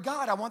you're a good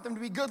God, I want them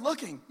to be good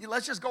looking.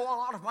 Let's just go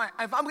all out of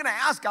if I'm going to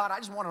ask God, I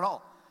just want it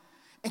all.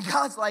 And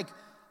God's like,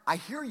 I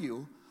hear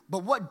you,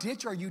 but what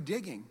ditch are you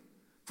digging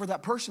for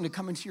that person to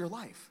come into your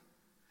life?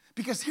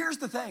 Because here's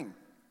the thing,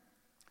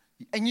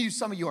 and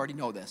some of you already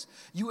know this.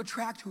 You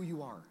attract who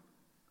you are.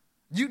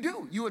 You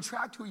do. You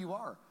attract who you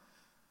are.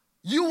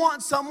 You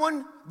want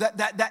someone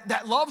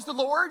that loves the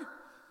Lord?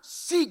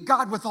 Seek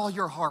God with all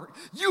your heart.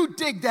 You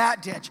dig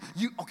that ditch.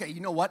 You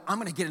know what? I'm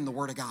going to get in the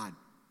Word of God.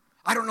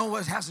 I don't know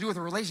what it has to do with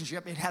a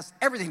relationship. It has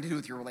everything to do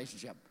with your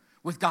relationship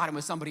with God and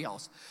with somebody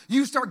else.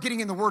 You start getting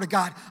in the Word of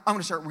God, I'm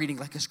going to start reading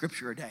like a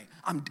scripture a day.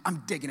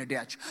 I'm digging a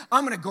ditch.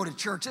 I'm going to go to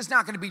church. It's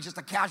not going to be just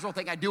a casual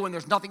thing I do when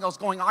there's nothing else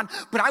going on,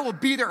 but I will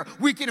be there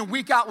week in and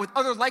week out with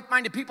other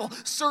like-minded people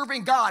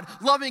serving God,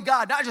 loving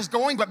God, not just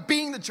going, but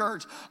being the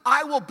church.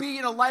 I will be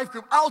in a life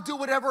group. I'll do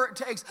whatever it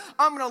takes.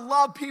 I'm going to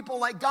love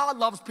people like God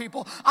loves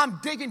people. I'm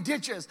digging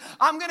ditches.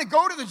 I'm going to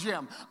go to the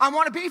gym. I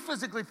want to be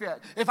physically fit.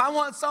 If I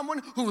want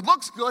someone who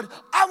looks good,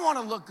 I want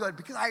to look good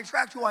because I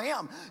attract who I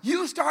am.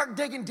 You start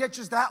digging ditches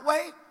that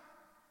way,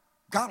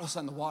 God will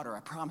send the water, I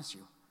promise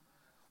you.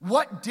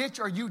 What ditch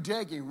are you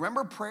digging?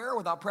 Remember prayer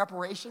without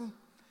preparation?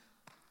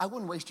 I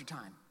wouldn't waste your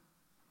time.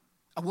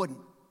 I wouldn't.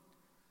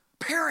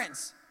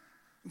 Parents,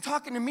 I'm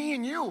talking to me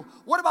and you.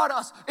 What about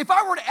us? If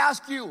I were to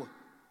ask you,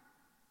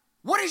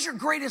 what is your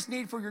greatest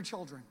need for your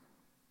children?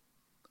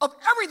 Of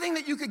everything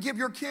that you could give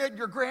your kid,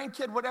 your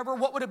grandkid, whatever,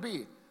 what would it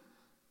be?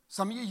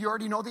 Some of you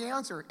already know the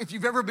answer. If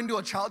you've ever been to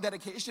a child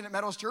dedication at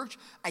Meadows Church,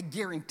 I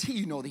guarantee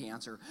you know the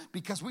answer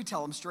because we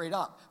tell them straight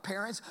up.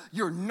 Parents,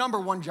 your number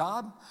one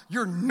job,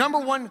 your number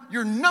one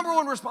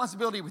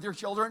responsibility with your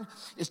children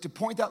is to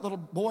point that little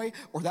boy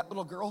or that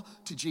little girl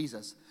to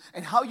Jesus.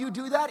 And how you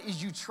do that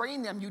is you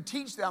train them, you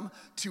teach them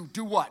to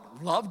do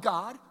what? Love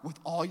God with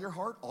all your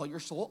heart, all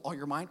your soul, all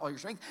your mind, all your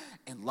strength,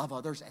 and love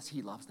others as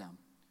He loves them.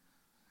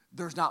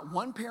 There's not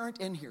one parent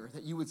in here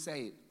that you would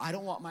say, I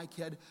don't want my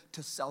kid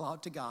to sell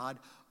out to God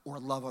or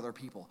love other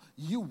people.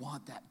 You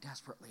want that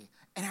desperately.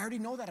 And I already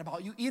know that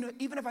about you,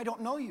 even if I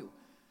don't know you,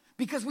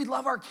 because we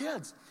love our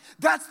kids.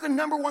 That's the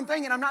number one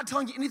thing, and I'm not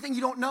telling you anything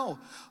you don't know.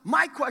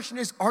 My question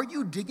is, are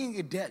you digging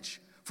a ditch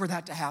for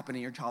that to happen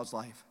in your child's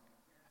life?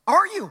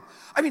 Are you?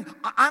 I mean,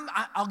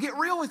 I'll get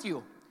real with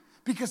you,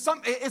 because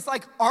it's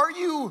like, are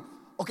you,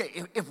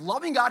 okay, if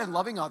loving God and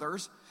loving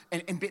others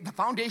and the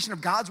foundation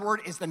of God's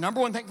word is the number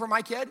one thing for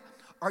my kid,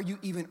 are you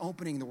even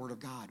opening the word of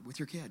God with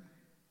your kid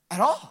at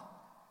all?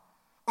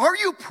 Are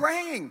you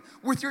praying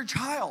with your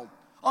child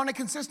on a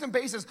consistent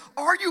basis?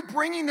 Are you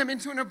bringing them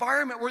into an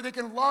environment where they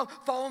can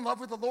fall in love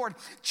with the Lord?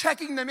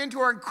 Checking them into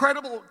our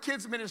incredible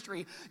kids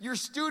ministry, your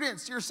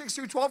students, your 6th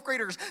through 12th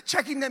graders,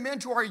 checking them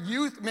into our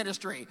youth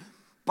ministry.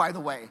 By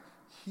the way,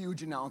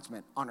 huge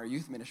announcement on our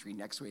youth ministry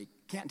next week.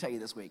 Can't tell you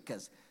this week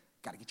because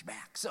got to get you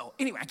back. So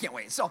anyway, I can't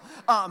wait. So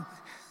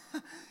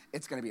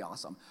it's going to be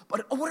awesome.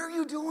 But what are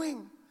you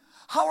doing?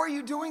 How are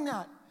you doing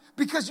that?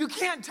 Because you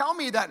can't tell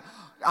me that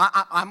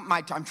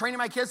I'm training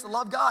my kids to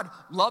love God,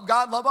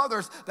 love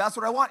others. That's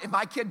what I want. If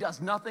my kid does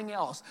nothing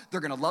else,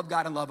 they're going to love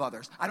God and love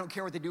others. I don't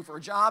care what they do for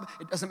a job.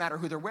 It doesn't matter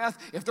who they're with.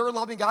 If they're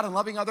loving God and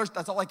loving others,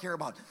 that's all I care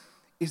about.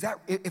 If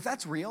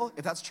that's real,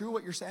 if that's true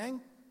what you're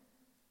saying,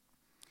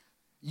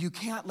 you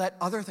can't let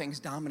other things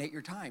dominate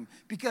your time,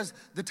 because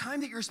the time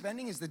that you're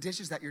spending is the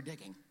dishes that you're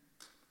digging.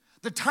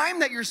 The time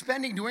that you're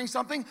spending doing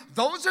something,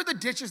 those are the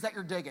ditches that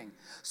you're digging.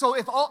 So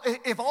if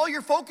all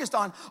you're focused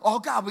on, oh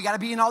God, we got to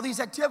be in all these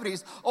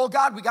activities. Oh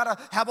God, we got to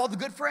have all the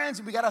good friends,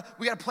 and we got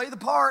to play the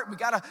part. We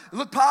got to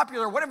look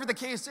popular, whatever the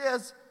case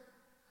is.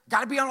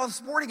 Got to be on all the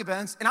sporting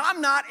events. And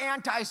I'm not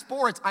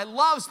anti-sports. I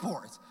love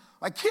sports.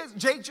 My kids,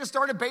 Jake just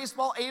started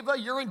baseball. Ava,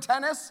 you're in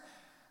tennis.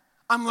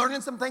 I'm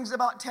learning some things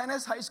about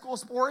tennis, high school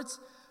sports.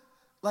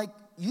 Like,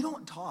 you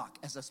don't talk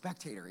as a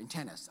spectator in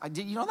tennis.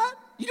 Did you know that?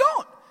 You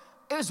don't.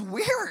 It was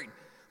weird.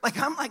 Like,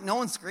 I'm like, no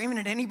one's screaming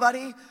at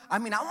anybody. I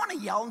mean, I want to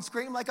yell and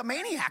scream like a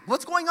maniac.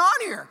 What's going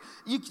on here?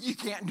 You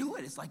can't do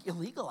it. It's like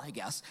illegal, I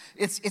guess.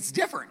 It's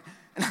different.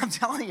 And I'm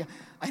telling you,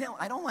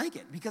 I don't like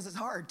it because it's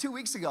hard. 2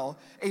 weeks ago,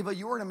 Ava,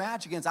 you were in a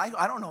match against,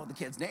 I don't know the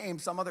kid's name,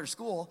 some other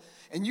school,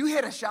 and you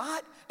hit a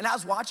shot, and I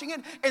was watching it,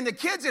 and the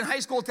kids in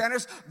high school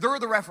tennis, they're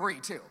the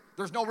referee too.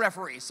 There's no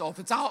referee, so if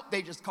it's out,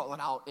 they just call it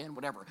out and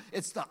whatever.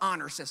 It's the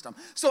honor system.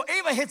 So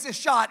Ava hits this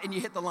shot, and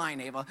you hit the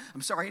line, Ava.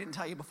 I'm sorry I didn't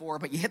tell you before,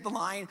 but you hit the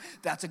line.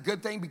 That's a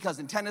good thing, because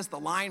in tennis, the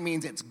line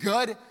means it's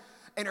good.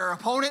 And her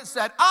opponent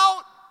said,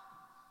 out.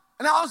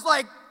 And I was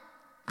like,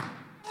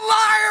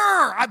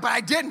 liar! But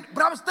I didn't.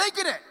 But I was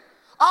thinking it.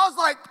 I was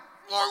like,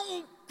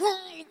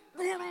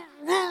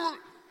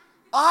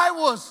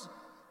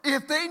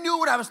 if they knew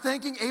what I was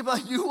thinking,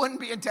 Ava, you wouldn't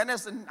be in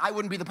tennis, and I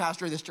wouldn't be the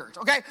pastor of this church,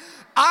 okay?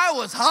 I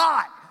was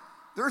hot.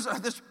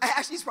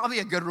 Actually, it's probably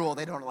a good rule.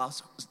 They don't allow,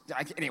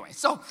 anyway.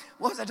 So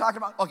what was I talking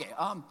about? Okay,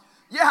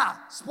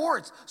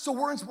 sports. So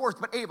we're in sports,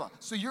 but Ava,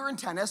 so you're in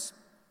tennis.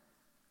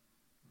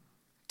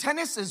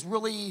 Tennis is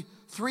really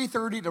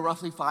 3:30 to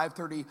roughly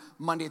 5:30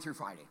 Monday through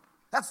Friday.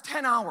 That's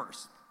 10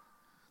 hours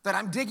that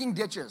I'm digging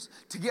ditches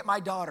to get my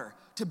daughter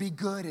to be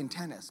good in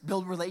tennis,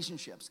 build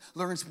relationships,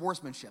 learn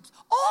sportsmanship.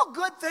 All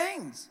good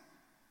things.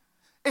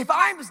 If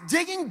I'm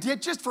digging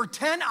ditches for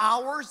 10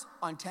 hours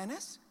on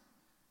tennis,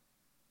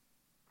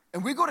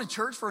 and we go to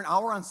church for an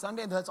hour on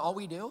Sunday, and that's all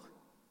we do,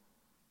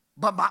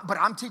 but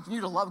I'm teaching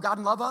you to love God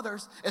and love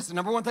others. It's the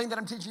number one thing that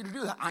I'm teaching you to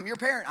do. I'm your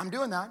parent. I'm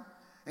doing that.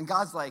 And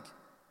God's like,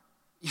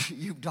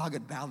 you've dug a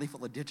valley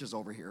full of ditches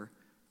over here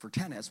for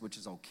tennis, which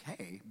is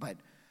okay, but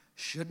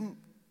shouldn't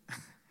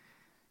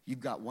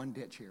you've got one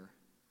ditch here.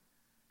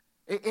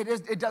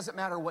 It doesn't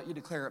matter what you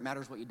declare. It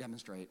matters what you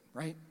demonstrate,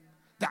 right?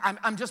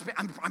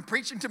 I'm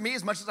preaching to me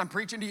as much as I'm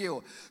preaching to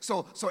you.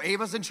 So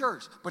Ava's in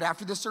church, but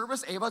after this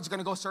service, Ava's going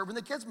to go serve in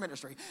the kids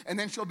ministry, and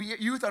then she'll be at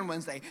youth on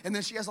Wednesday, and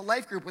then she has a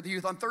life group with the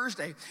youth on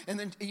Thursday, and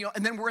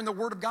then we're in the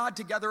Word of God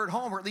together at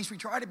home, or at least we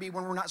try to be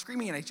when we're not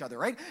screaming at each other,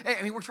 right?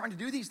 I mean, we're trying to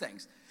do these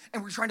things,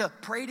 and we're trying to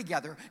pray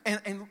together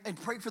and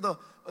pray for the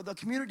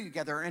community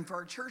together, and for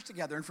our church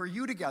together, and for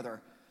you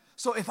together.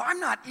 So if I'm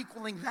not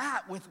equaling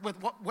that with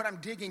what I'm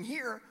digging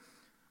here,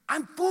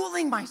 I'm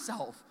fooling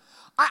myself.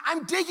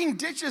 I'm digging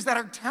ditches that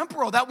are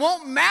temporal, that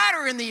won't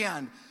matter in the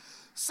end.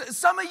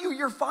 Some of you,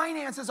 your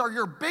finances are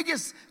your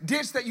biggest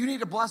ditch that you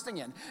need a blessing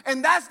in.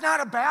 And that's not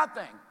a bad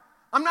thing.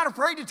 I'm not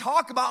afraid to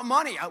talk about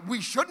money.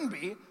 We shouldn't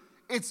be.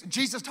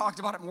 Jesus talked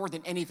about it more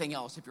than anything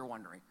else, if you're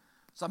wondering.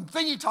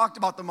 Something he talked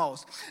about the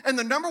most. And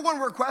the number one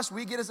request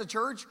we get as a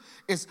church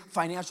is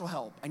financial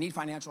help. I need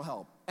financial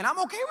help. And I'm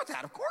okay with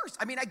that, of course.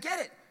 I mean, I get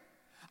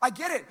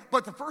it.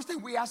 But the first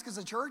thing we ask as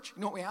a church,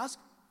 you know what we ask?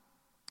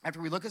 After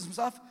we look at some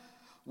stuff?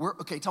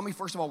 Okay, tell me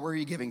first of all, where are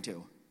you giving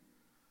to?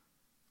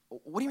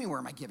 What do you mean, where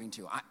am I giving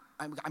to?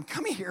 I'm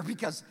coming here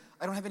because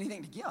I don't have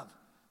anything to give.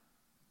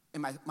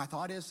 And my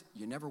thought is,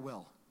 you never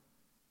will.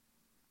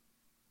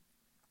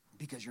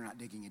 Because you're not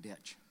digging a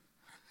ditch.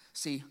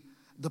 See,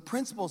 the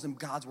principles in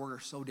God's word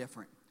are so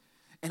different.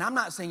 And I'm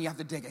not saying you have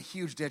to dig a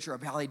huge ditch or a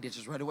valley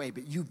ditches right away,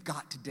 but you've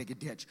got to dig a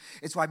ditch.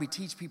 It's why we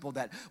teach people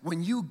that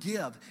when you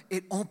give,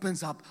 it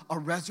opens up a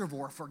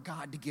reservoir for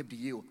God to give to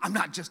you. I'm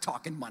not just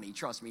talking money,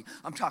 trust me.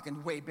 I'm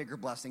talking way bigger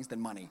blessings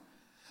than money.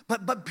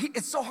 But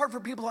it's so hard for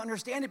people to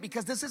understand it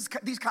because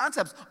these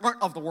concepts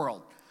aren't of the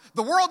world.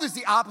 The world is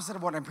the opposite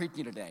of what I'm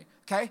preaching today,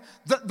 okay?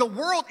 The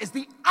world is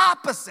the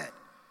opposite.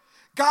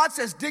 God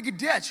says, dig a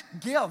ditch,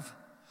 give,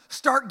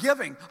 start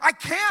giving. I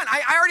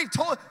already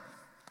told.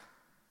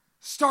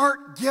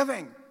 Start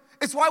giving.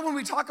 It's why when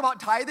we talk about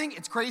tithing,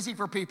 it's crazy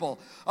for people.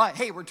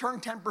 Hey, return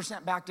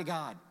 10% back to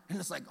God. And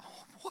it's like,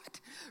 oh, what?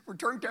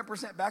 Return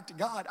 10% back to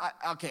God?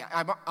 Okay,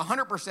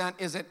 100%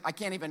 isn't, I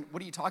can't even,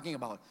 what are you talking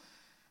about?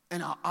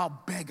 And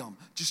I'll beg them,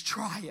 just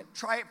try it.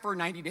 Try it for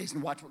 90 days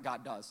and watch what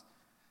God does.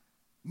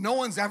 No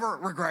one's ever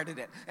regretted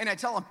it. And I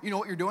tell them, you know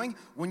what you're doing?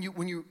 When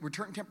you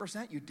return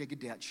 10%, you dig a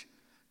ditch.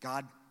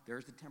 God,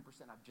 there's the 10%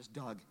 I've just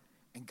dug.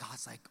 And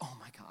God's like, oh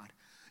my God,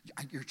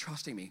 you're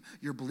trusting me.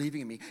 You're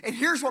believing in me. And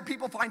here's what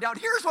people find out.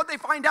 Here's what they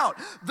find out.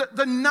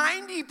 The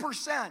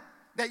 90%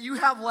 that you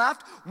have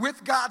left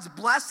with God's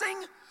blessing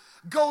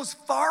goes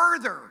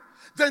farther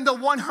than the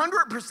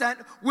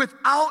 100%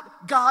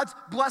 without God's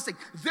blessing.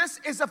 This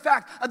is a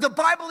fact. The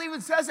Bible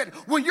even says it.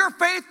 When you're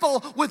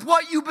faithful with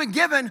what you've been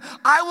given,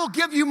 I will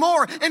give you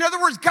more. In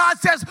other words, God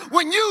says,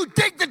 when you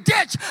dig the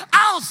ditch,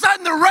 I'll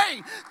send the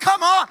rain.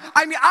 Come on.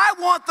 I mean, I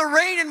want the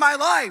rain in my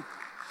life.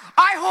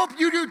 I hope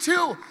you do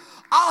too.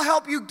 I'll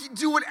help you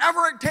do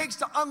whatever it takes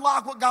to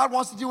unlock what God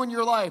wants to do in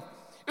your life.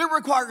 It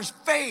requires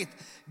faith,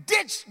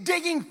 ditch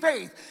digging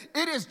faith.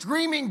 It is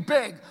dreaming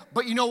big.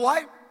 But you know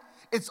what?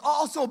 It's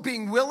also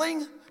being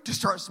willing to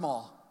start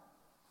small.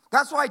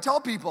 That's why I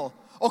tell people,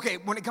 okay,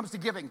 when it comes to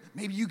giving,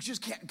 maybe you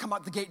just can't come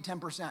out the gate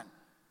 10%.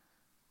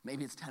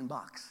 Maybe it's $10.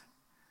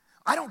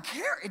 I don't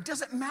care. It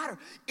doesn't matter.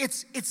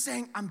 It's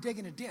saying, I'm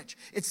digging a ditch.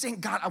 It's saying,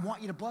 God, I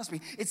want you to bless me.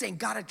 It's saying,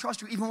 God, I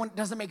trust you even when it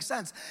doesn't make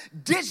sense.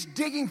 Ditch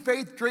digging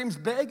faith dreams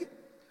big,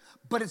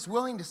 but it's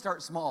willing to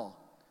start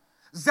small.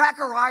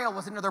 Zechariah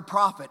was another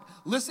prophet.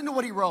 Listen to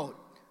what he wrote.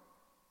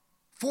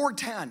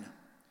 4:10.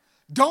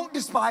 Don't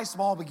despise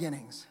small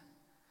beginnings.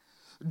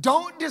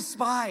 Don't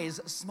despise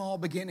small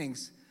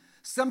beginnings.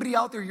 Somebody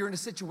out there, you're in a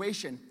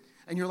situation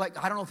and you're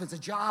like, I don't know if it's a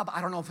job,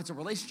 I don't know if it's a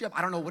relationship,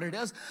 I don't know what it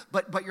is,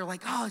 but you're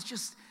like, oh, it's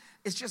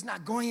just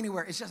not going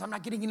anywhere. It's just I'm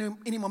not getting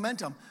any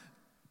momentum.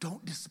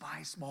 Don't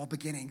despise small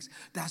beginnings.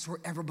 That's where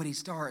everybody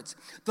starts.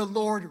 The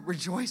Lord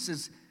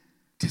rejoices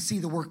to see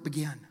the work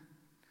begin.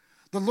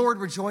 The Lord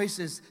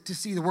rejoices to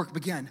see the work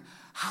begin.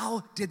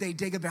 How did they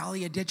dig a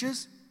valley of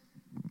ditches?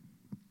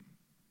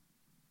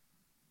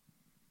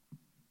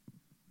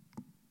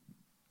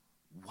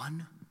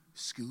 One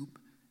scoop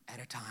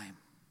at a time.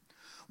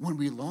 When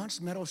we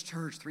launched Meadows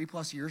Church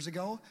 3+ years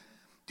ago,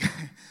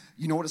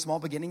 you know what a small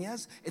beginning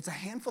is? It's a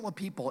handful of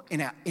people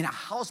in a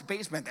house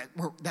basement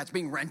that's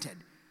being rented.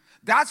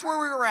 That's where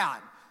we were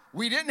at.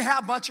 We didn't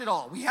have much at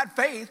all. We had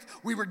faith.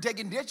 We were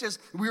digging ditches.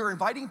 We were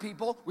inviting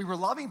people. We were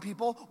loving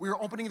people. We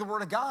were opening the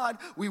Word of God.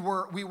 We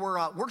were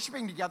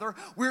worshiping together.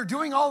 We were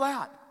doing all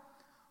that.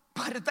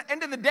 But at the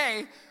end of the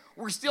day,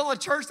 we're still a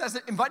church that's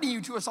inviting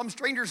you to some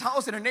stranger's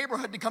house in a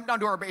neighborhood to come down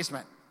to our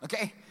basement,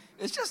 okay?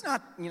 It's just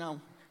not,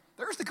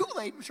 there's the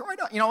Kool-Aid. Sure, I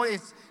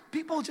don't.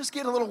 People just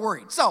get a little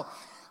worried.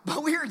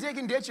 But we were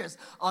digging ditches.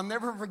 I'll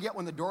never forget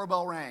when the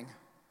doorbell rang.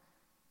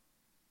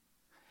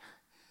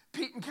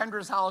 Pete and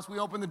Kendra's house, we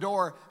opened the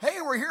door. Hey,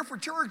 we're here for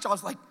church. I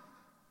was like,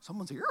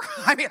 someone's here?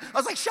 I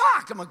was like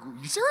shocked. I'm like,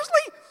 you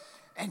seriously?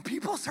 And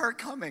people start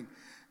coming.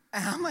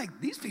 And I'm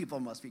like, these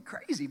people must be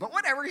crazy. But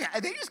whatever, yeah,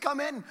 they just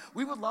come in.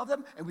 We would love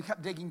them, and we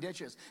kept digging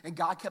ditches. And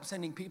God kept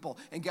sending people.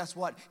 And guess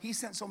what? He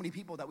sent so many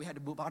people that we had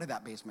to move out of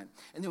that basement.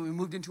 And then we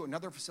moved into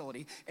another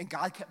facility, and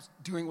God kept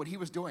doing what he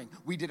was doing.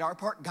 We did our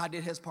part, God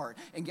did his part.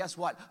 And guess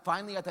what?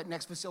 Finally, at that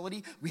next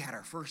facility, we had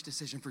our first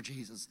decision for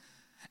Jesus.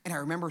 And I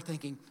remember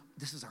thinking,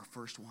 this is our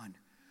first one.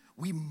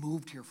 We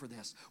moved here for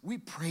this. We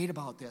prayed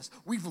about this.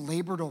 We've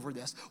labored over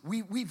this.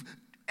 We've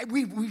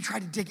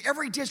tried to dig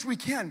every ditch we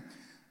can.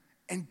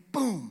 And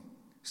boom,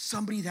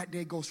 somebody that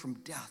day goes from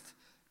death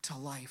to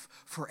life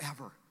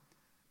forever.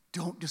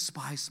 Don't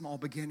despise small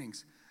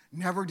beginnings.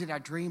 Never did I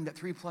dream that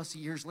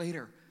 3+ years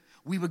later,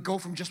 we would go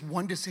from just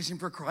one decision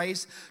for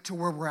Christ to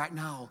where we're at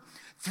now.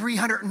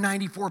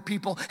 394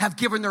 people have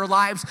given their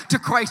lives to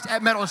Christ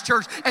at Meadows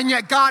Church, and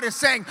yet God is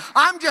saying,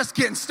 I'm just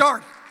getting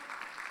started.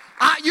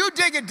 You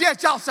dig a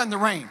ditch, I'll send the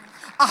rain.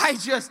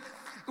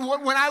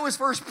 When I was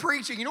first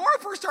preaching, you know where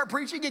I first started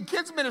preaching? In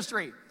kids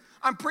ministry.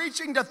 I'm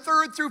preaching to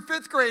 3rd through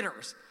 5th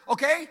graders,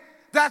 okay?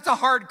 That's a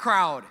hard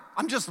crowd.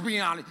 I'm just being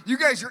honest. You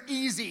guys are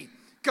easy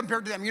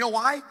compared to them. You know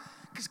why?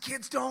 Because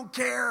kids don't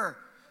care.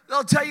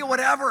 They'll tell you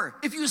whatever.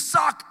 If you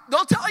suck,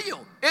 they'll tell you.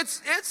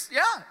 It's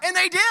yeah, and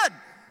they did.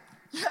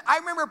 Yeah, I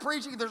remember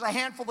preaching, there's a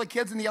handful of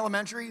kids in the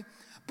elementary,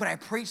 but I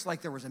preached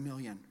like there was a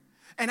million.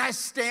 And I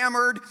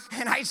stammered,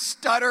 and I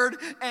stuttered,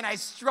 and I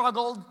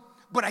struggled,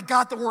 but I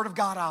got the word of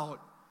God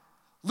out.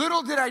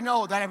 Little did I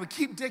know that I would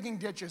keep digging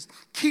ditches,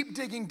 and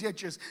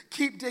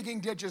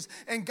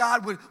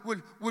God would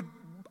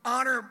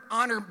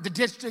honor the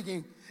ditch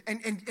digging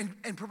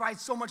and provide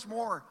so much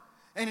more.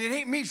 And it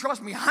ain't me,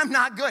 trust me, I'm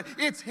not good.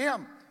 It's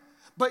him.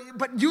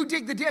 But you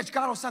dig the ditch,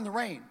 God will send the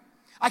rain.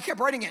 I kept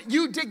writing it.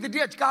 You dig the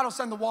ditch, God will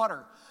send the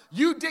water.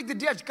 You dig the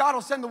ditch, God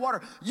will send the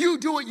water. You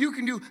do what you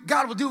can do,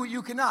 God will do what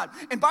you cannot.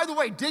 And by the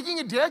way,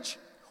 digging a ditch,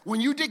 when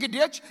you dig a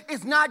ditch,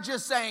 it's not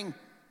just saying,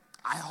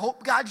 I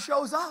hope God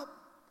shows up.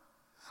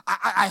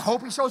 I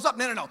hope he shows up.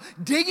 No.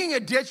 Digging a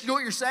ditch, you know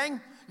what you're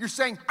saying? You're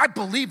saying, I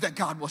believe that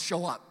God will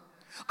show up.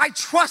 I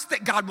trust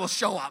that God will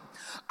show up.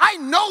 I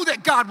know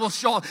that God will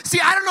show up. See,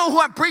 I don't know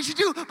who I'm preaching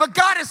to, but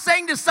God is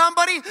saying to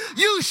somebody,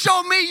 you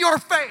show me your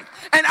faith,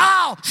 and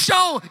I'll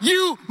show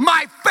you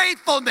my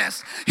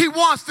faithfulness. He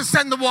wants to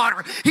send the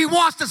water. He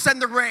wants to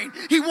send the rain.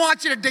 He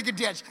wants you to dig a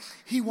ditch.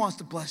 He wants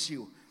to bless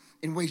you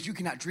in ways you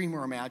cannot dream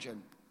or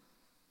imagine.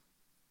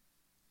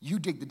 You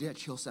dig the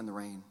ditch, he'll send the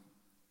rain.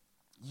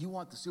 You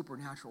want the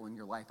supernatural in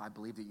your life, I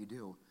believe that you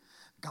do.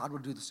 God will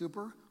do the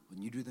super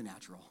when you do the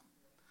natural.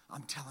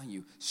 I'm telling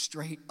you,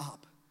 straight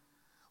up.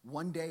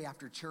 One day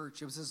after church,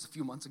 this was a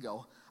few months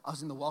ago, I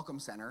was in the Welcome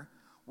Center.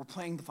 We're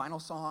playing the final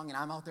song, and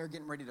I'm out there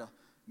getting ready to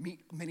meet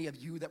many of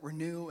you that were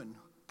new and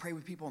pray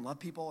with people and love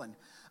people. And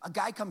a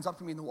guy comes up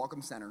to me in the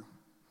Welcome Center,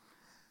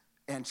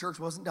 and church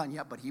wasn't done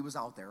yet, but he was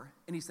out there.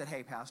 And he said,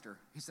 hey, pastor,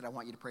 he said, I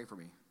want you to pray for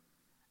me.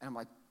 And I'm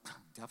like,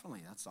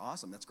 definitely, that's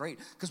awesome, that's great.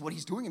 Because what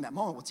he's doing in that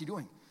moment, what's he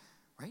doing?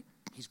 Right?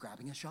 He's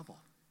grabbing a shovel.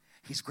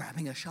 He's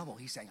grabbing a shovel.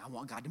 He's saying, I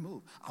want God to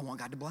move. I want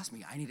God to bless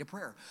me. I need a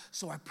prayer.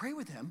 So I pray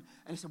with him,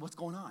 and I said, what's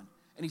going on?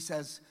 And he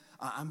says,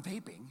 I'm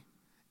vaping,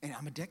 and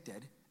I'm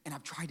addicted, and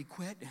I've tried to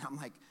quit. And I'm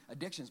like,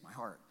 addiction's my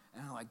heart.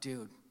 And I'm like,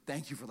 dude,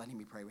 thank you for letting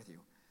me pray with you.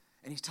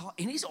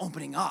 And he's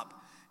opening up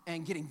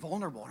and getting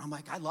vulnerable. And I'm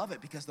like, I love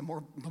it, because the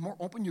more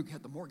open you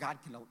get, the more God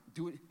can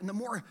do it. And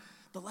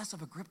the less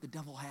of a grip the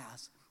devil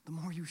has. The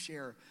more you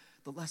share,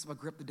 the less of a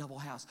grip the devil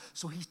has.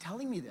 So he's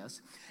telling me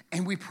this,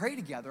 and we pray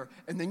together,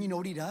 and then you know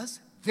what he does?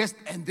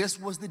 This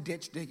was the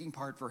ditch digging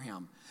part for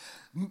him.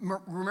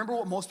 Remember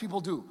what most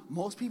people do.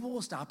 Most people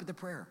will stop at the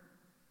prayer.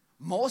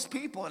 Most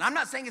people, and I'm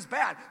not saying it's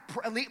bad,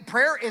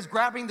 prayer is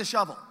grabbing the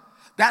shovel.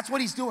 That's what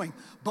he's doing.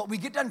 But we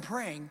get done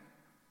praying,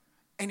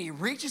 and he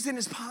reaches in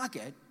his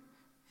pocket,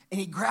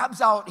 and he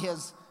grabs out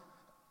his,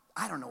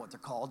 I don't know what they're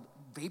called,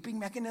 vaping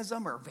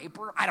mechanism or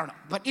vapor, I don't know.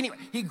 But anyway,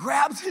 he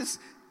grabs his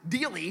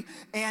dealie,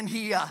 and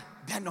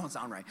that don't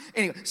sound right.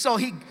 Anyway, so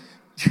he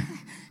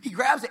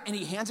grabs it, and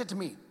he hands it to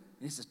me.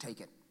 And he says, take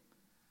it.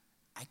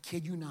 I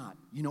kid you not.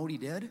 You know what he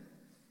did?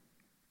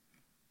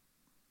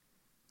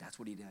 That's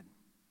what he did.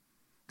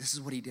 This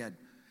is what he did.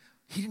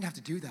 He didn't have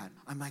to do that.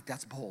 I'm like,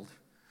 that's bold.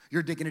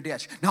 You're digging a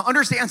ditch. Now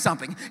understand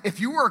something. If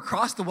you were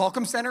across the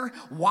Welcome Center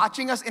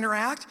watching us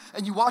interact,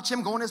 and you watch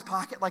him go in his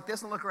pocket like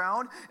this and look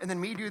around, and then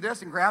me do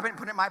this and grab it and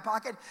put it in my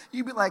pocket,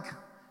 you'd be like,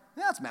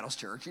 that's Meadows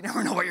Church. You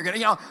never know what you're going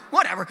to,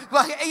 whatever.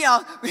 But,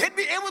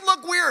 it would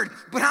look weird.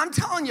 But I'm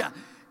telling you,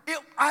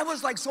 I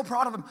was like so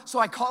proud of him. So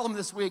I call him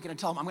this week and I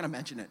tell him, I'm going to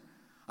mention it.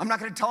 I'm not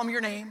going to tell him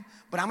your name,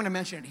 but I'm going to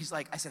mention it. He's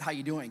like, I said, how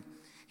you doing?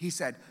 He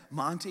said,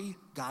 Monty,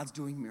 God's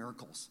doing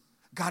miracles.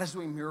 God is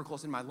doing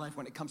miracles in my life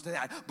when it comes to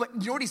that. But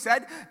you know what he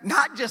said?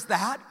 Not just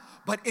that,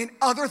 but in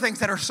other things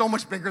that are so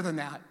much bigger than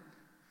that.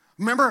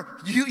 Remember,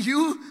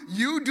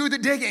 you do the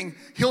digging,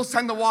 he'll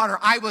send the water.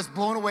 I was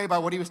blown away by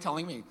what he was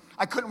telling me.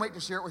 I couldn't wait to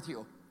share it with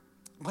you.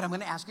 But I'm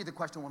going to ask you the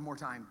question one more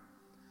time.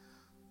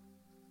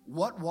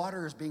 What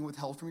water is being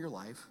withheld from your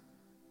life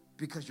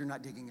because you're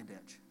not digging a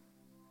ditch?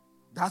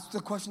 That's the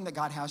question that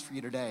God has for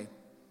you today.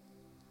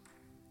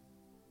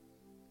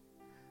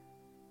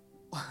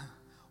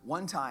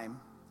 One time,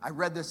 I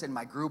read this in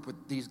my group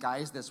with these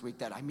guys this week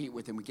that I meet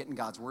with, and we get in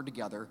God's Word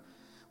together.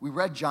 We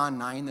read John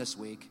 9 this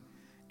week,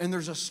 and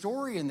there's a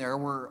story in there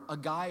where a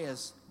guy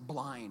is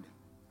blind,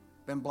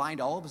 been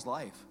blind all of his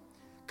life,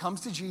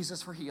 comes to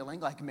Jesus for healing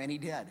like many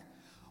did.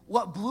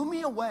 What blew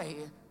me away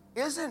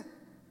isn't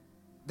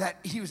that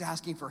he was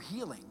asking for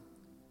healing.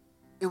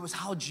 It was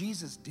how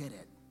Jesus did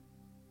it.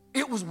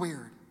 It was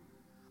weird.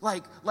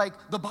 Like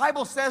the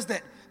Bible says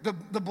that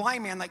the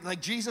blind man,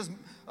 like Jesus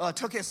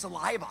took his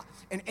saliva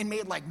and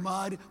made like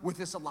mud with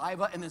his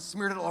saliva and then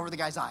smeared it all over the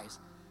guy's eyes.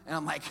 And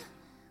I'm like,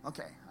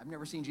 okay, I've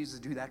never seen Jesus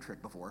do that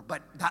trick before,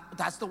 but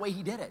that's the way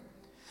he did it.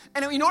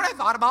 And you know what I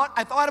thought about?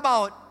 I thought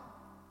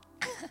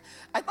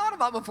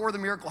about before the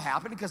miracle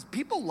happened, because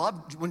people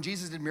loved when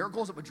Jesus did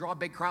miracles, it would draw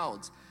big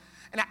crowds.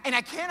 And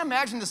I can't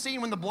imagine the scene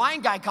when the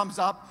blind guy comes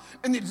up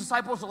and the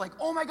disciples are like,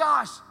 oh my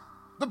gosh,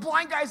 the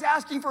blind guy's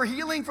asking for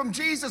healing from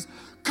Jesus.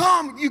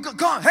 Come.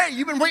 Hey,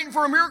 you've been waiting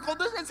for a miracle.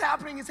 It's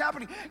happening.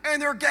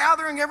 And they're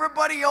gathering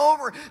everybody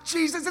over.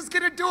 Jesus is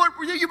going to do it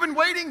for you. You've been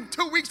waiting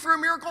 2 weeks for a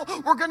miracle.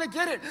 We're going to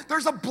get it.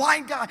 There's a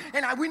blind guy,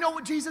 and we know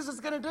what Jesus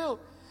is going to do.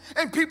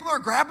 And people are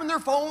grabbing their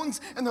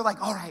phones, and they're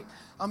like, all right,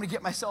 I'm going to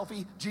get my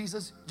selfie.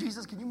 Jesus,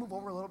 can you move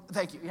over a little?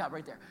 Thank you. Yeah,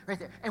 right there.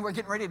 And we're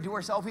getting ready to do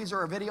our selfies or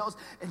our videos,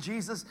 and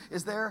Jesus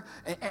is there,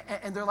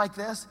 and they're like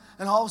this.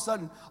 And all of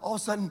a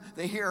sudden,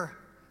 they hear,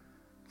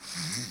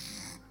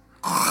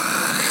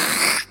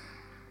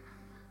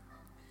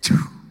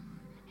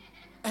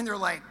 and they're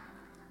like,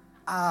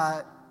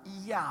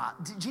 yeah,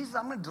 Jesus,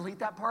 I'm going to delete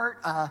that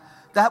part.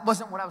 That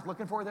wasn't what I was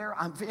looking for there.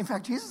 In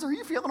fact, Jesus, are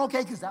you feeling okay?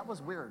 Because that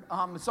was weird.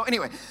 So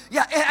anyway,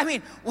 yeah, I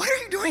mean, what are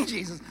you doing,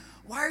 Jesus?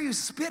 Why are you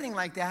spitting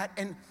like that?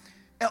 And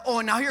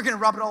now you're going to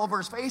rub it all over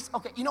his face?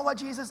 Okay, you know what,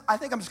 Jesus? I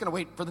think I'm just going to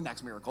wait for the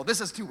next miracle. This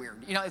is too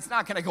weird. It's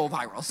not going to go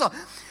viral.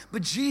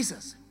 But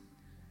Jesus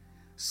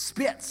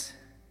spits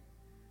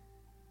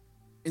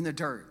in the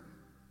dirt,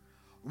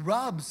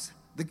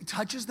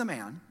 touches the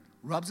man,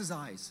 rubs his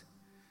eyes.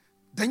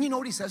 Then you know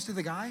what he says to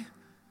the guy?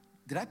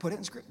 Did I put it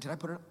in script? Did I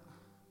put it?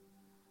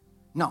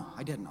 No,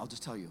 I didn't. I'll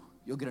just tell you.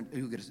 You'll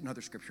get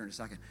another scripture in a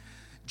second.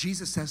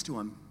 Jesus says to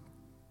him,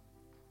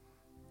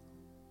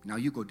 now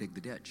you go dig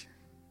the ditch.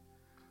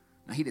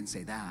 Now, he didn't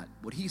say that.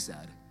 What he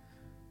said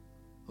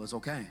was,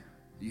 okay,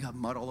 you have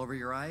mud all over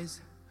your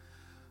eyes.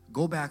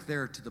 Go back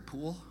there to the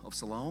pool of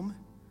Siloam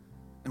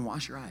and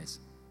wash your eyes.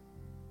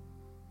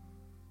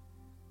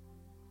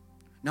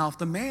 Now, if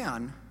the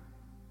man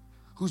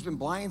who's been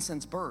blind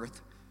since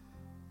birth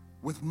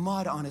with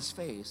mud on his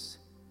face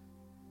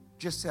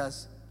just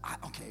says,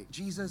 okay,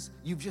 Jesus,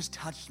 you've just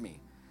touched me.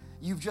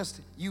 You've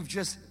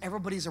just,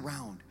 everybody's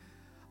around.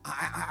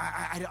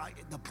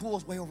 The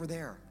pool's way over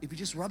there. If he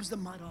just rubs the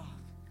mud off,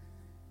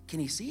 can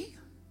he see?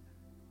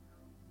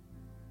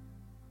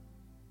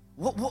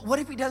 What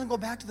if he doesn't go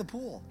back to the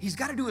pool? He's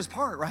got to do his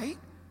part, right?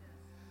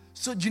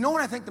 So do you know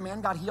when I think the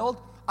man got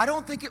healed? I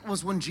don't think it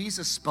was when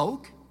Jesus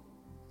spoke.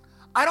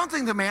 I don't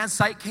think the man's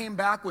sight came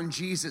back when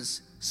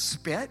Jesus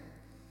spit.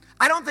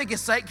 I don't think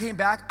his sight came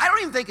back. I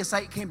don't even think his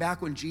sight came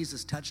back when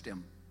Jesus touched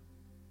him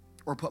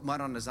or put mud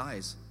on his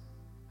eyes.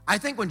 I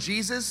think when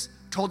Jesus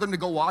told him to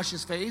go wash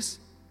his face,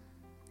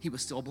 he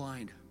was still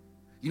blind.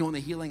 You know when the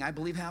healing, I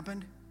believe,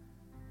 happened?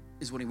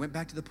 Is when he went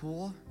back to the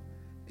pool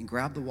and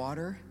grabbed the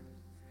water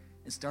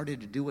and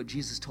started to do what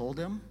Jesus told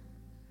him.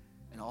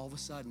 And all of a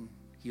sudden,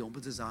 he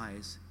opens his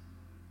eyes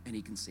and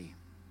he can see.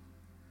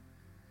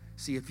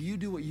 See, if you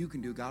do what you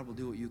can do, God will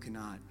do what you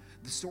cannot.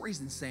 The story's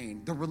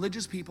insane. The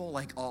religious people,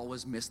 like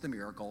always, miss the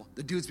miracle.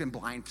 The dude's been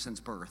blind since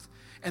birth,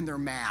 and they're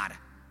mad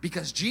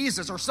because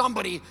Jesus or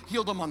somebody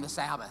healed him on the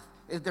Sabbath.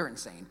 They're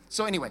insane.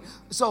 So anyway,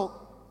 so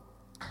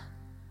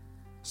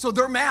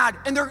they're mad,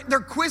 and they're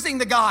quizzing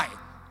the guy.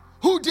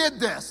 Who did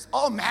this?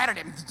 All mad at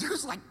him. The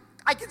dude's like,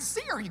 I can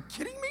see. Are you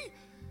kidding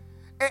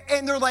me?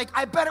 And they're like,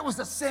 I bet it was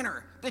the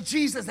sinner. That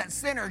Jesus, that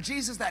sinner.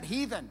 Jesus, that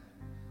heathen.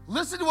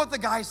 Listen to what the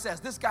guy says.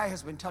 This guy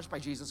has been touched by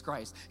Jesus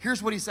Christ.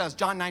 Here's what he says,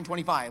 John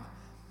 9:25.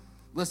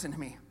 Listen to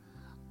me.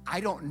 I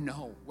don't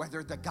know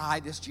whether the guy,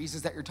 this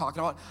Jesus that you're talking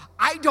about,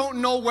 I don't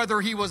know whether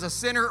he was a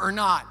sinner or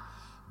not.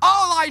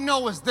 All I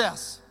know is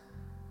this.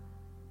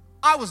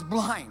 I was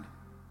blind,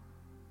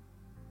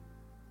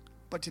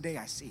 but today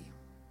I see.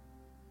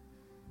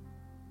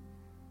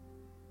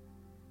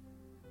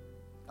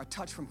 A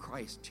touch from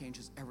Christ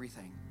changes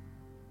everything,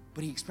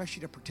 but he expects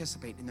you to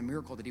participate in the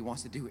miracle that he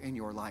wants to do in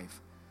your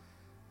life.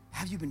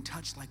 Have you been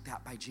touched like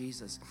that by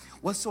Jesus?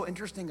 What's so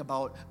interesting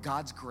about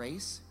God's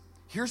grace?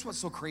 Here's what's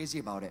so crazy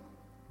about it.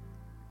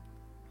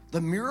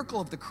 The miracle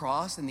of the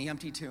cross and the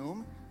empty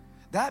tomb,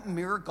 that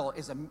miracle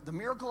is the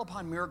miracle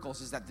upon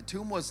miracles is that the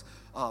tomb was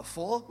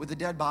full with a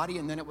dead body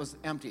and then it was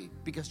empty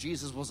because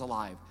Jesus was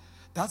alive.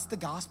 That's the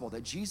gospel,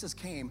 that Jesus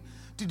came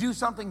to do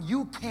something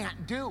you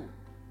can't do.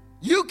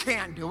 You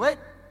can't do it.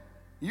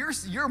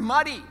 You're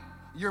muddy.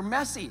 You're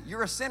messy.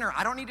 You're a sinner.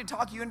 I don't need to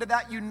talk you into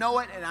that. You know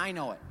it and I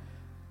know it.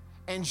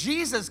 And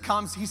Jesus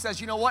comes, he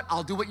says, you know what?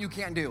 I'll do what you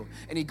can't do.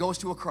 And he goes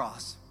to a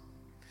cross.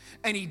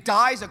 And he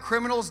dies a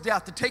criminal's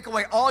death to take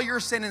away all your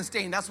sin and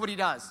stain. That's what he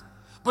does.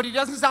 But he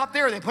doesn't stop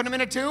there. They put him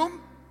in a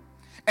tomb.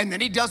 And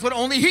then he does what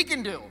only he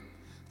can do.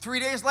 3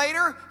 days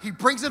later, he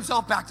brings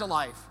himself back to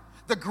life.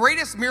 The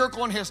greatest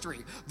miracle in history.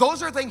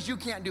 Those are things you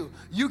can't do.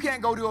 You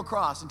can't go to a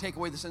cross and take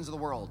away the sins of the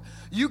world.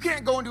 You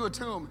can't go into a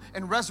tomb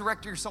and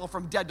resurrect yourself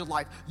from dead to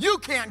life. You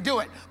can't do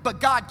it.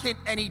 But God can,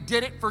 and he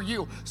did it for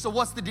you. So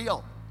what's the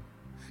deal?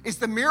 It's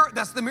the miracle.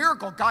 That's the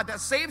miracle, God, that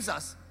saves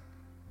us.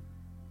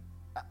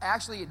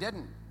 Actually, it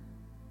didn't.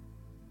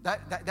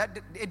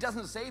 It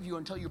doesn't save you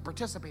until you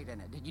participate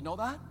in it. Did you know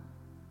that?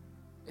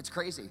 It's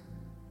crazy.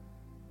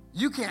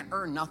 You can't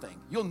earn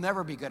nothing. You'll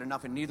never be good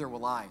enough, and neither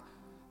will I.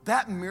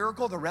 That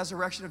miracle, the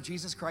resurrection of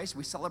Jesus Christ,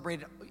 we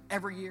celebrate it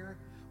every year.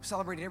 We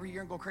celebrate it every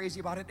year and go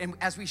crazy about it, and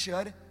as we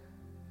should.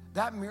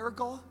 That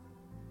miracle,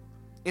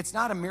 it's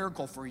not a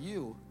miracle for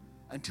you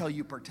until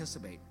you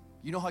participate.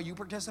 You know how you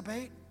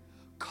participate?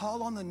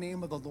 Call on the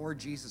name of the Lord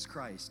Jesus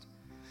Christ.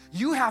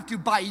 You have to,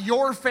 by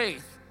your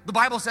faith. The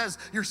Bible says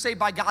you're saved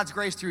by God's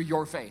grace through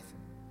your faith.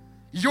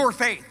 Your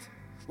faith.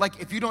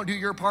 Like if you don't do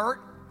your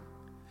part,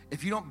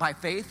 if you don't, by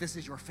faith, this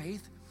is your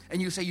faith,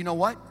 and you say, you know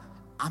what?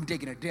 I'm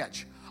digging a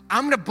ditch.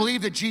 I'm going to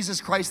believe that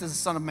Jesus Christ is the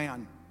Son of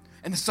Man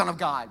and the Son of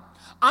God.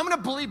 I'm going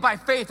to believe by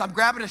faith. I'm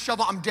grabbing a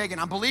shovel. I'm digging.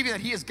 I'm believing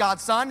that he is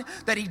God's son,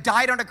 that he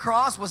died on a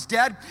cross, was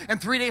dead,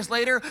 and 3 days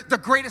later, the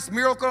greatest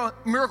miracle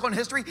in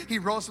history, he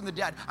rose from the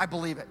dead. I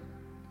believe it.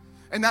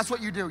 And that's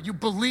what you do. You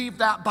believe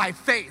that by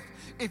faith.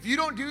 If you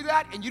don't do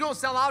that and you don't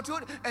sell out to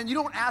it and you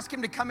don't ask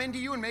him to come into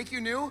you and make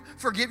you new,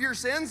 forgive your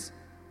sins,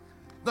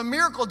 the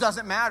miracle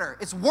doesn't matter.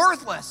 It's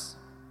worthless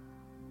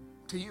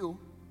to you.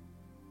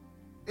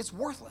 It's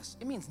worthless.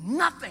 It means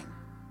nothing.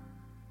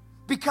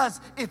 Because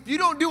if you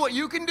don't do what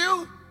you can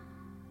do,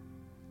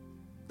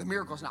 the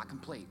miracle's not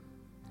complete.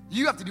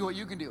 You have to do what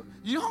you can do.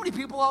 You know how many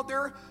people out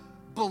there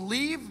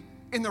believe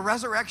in the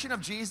resurrection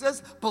of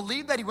Jesus,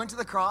 believe that he went to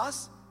the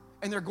cross,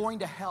 and they're going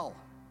to hell?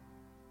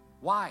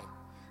 Why?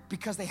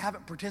 Because they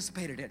haven't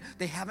participated in it.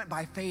 They haven't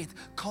by faith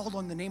called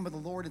on the name of the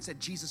Lord and said,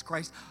 Jesus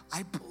Christ,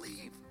 I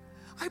believe.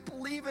 I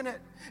believe in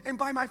it. And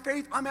by my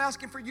faith, I'm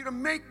asking for you to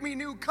make me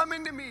new. Come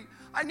into me.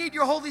 I need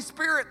your Holy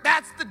Spirit.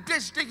 That's the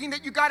ditch digging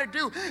that you got to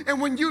do. And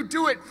when you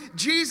do it,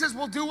 Jesus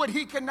will do what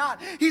he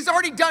cannot. He's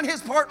already done his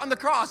part on the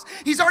cross.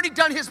 He's already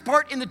done his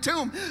part in the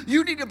tomb.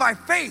 You need to, by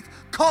faith,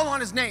 call on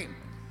his name.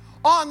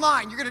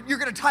 Online, you're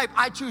gonna type,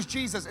 I choose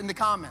Jesus in the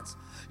comments.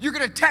 You're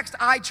going to text,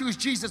 I choose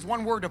Jesus,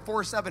 one word to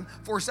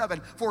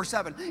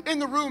 474747. In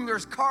the room,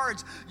 there's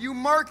cards. You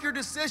mark your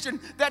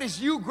decision. That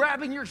is you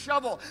grabbing your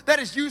shovel. That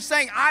is you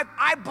saying,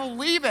 I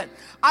believe it.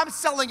 I'm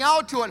selling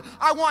out to it.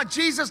 I want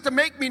Jesus to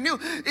make me new.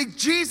 If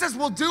Jesus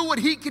will do what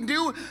he can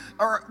do,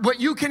 or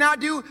what you cannot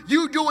do,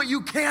 you do what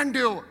you can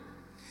do.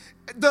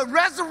 The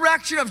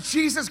resurrection of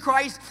Jesus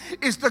Christ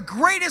is the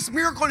greatest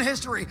miracle in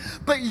history.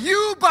 But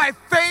you, by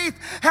faith,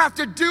 have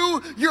to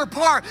do your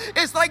part.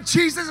 It's like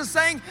Jesus is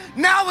saying,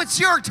 now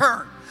it's your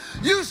turn.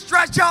 You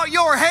stretch out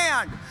your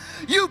hand.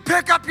 You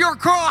pick up your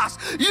cross.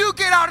 You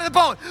get out of the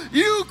boat.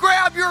 You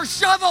grab your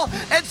shovel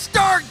and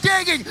start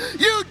digging.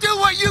 You do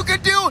what you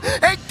can do,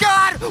 and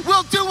God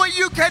will do what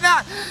you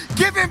cannot.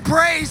 Give him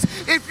praise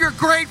if you're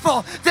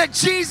grateful that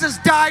Jesus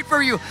died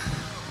for you.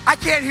 I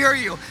can't hear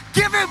you.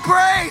 Give him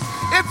praise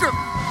if you're,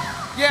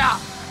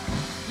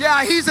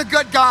 yeah, he's a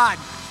good God.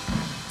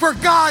 For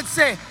God's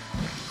sake,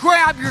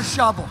 grab your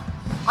shovel.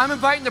 I'm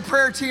inviting the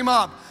prayer team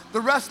up,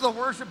 the rest of the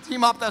worship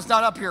team up that's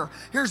not up here.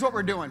 Here's what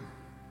we're doing,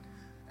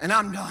 and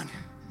I'm done.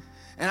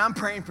 And I'm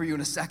praying for you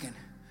in a second.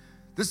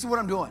 This is what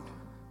I'm doing.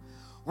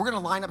 We're gonna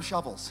line up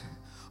shovels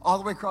all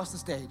the way across the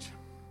stage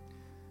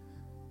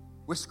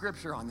with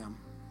scripture on them.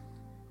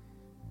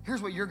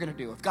 Here's what you're gonna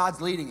do if God's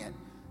leading it.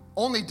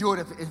 Only do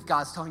it if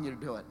God's telling you to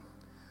do it.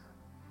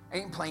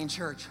 Ain't playing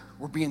church.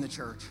 We're being the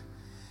church.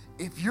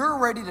 If you're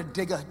ready to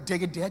dig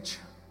a ditch,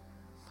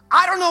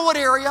 I don't know what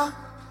area,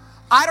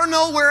 I don't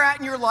know where at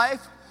in your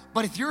life,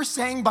 but if you're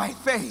saying by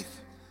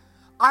faith,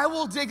 I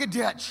will dig a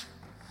ditch,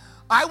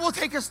 I will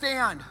take a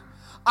stand,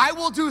 I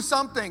will do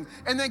something,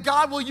 and then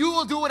you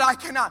will do what I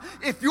cannot.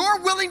 If you're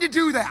willing to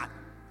do that,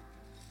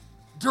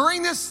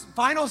 during this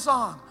final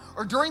song,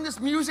 or during this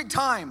music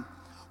time,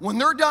 when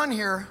they're done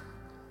here,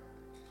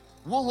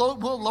 we'll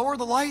lower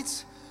the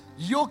lights.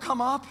 You'll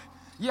come up.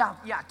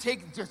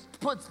 Just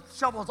put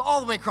shovels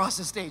all the way across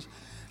the stage.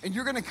 And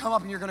you're gonna come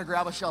up and you're gonna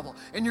grab a shovel.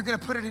 And you're gonna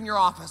put it in your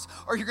office.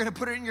 Or you're gonna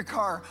put it in your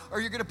car.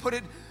 Or you're gonna put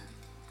it,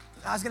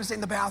 I was gonna say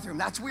in the bathroom.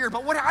 That's weird,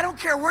 but I don't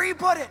care where you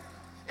put it.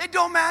 It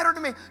don't matter to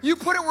me. You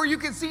put it where you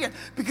can see it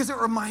because it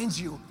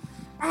reminds you,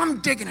 I'm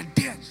digging a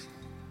ditch.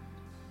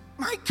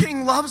 My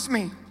King loves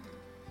me.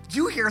 Do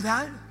you hear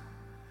that?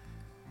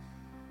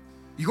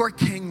 Your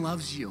King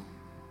loves you.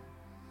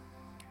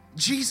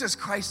 Jesus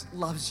Christ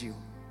loves you.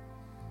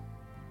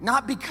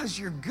 Not because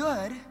you're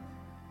good,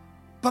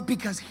 but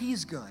because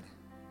he's good.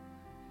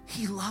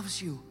 He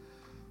loves you.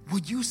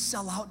 Would you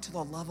sell out to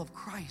the love of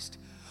Christ?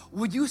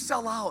 Would you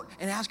sell out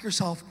and ask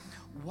yourself,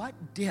 what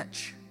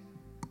ditch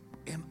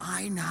am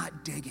I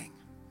not digging?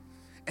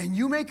 And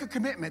you make a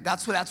commitment.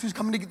 That's who's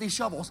coming to get these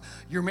shovels.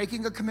 You're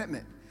making a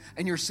commitment.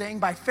 And you're saying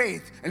by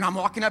faith, and I'm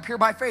walking up here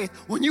by faith.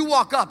 When you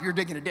walk up, you're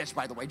digging a ditch,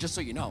 by the way, just so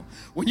you know.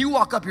 When you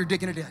walk up, you're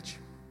digging a ditch.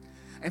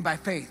 And by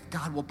faith,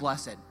 God will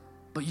bless it.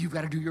 But you've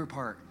got to do your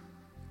part.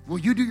 Will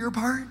you do your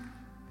part?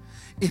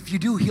 If you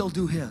do, he'll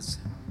do his.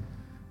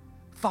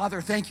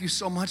 Father, thank you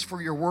so much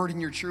for your word and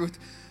your truth.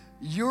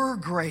 Your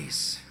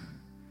grace.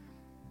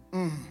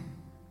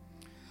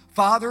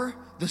 Father,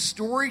 the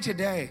story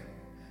today,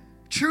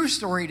 true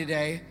story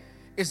today,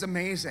 is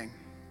amazing.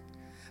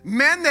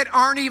 Men that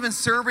aren't even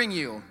serving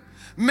you.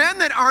 Men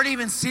that aren't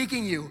even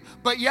seeking you.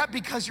 But yet,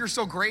 because you're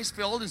so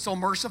grace-filled and so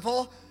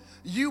merciful,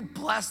 you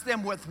bless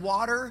them with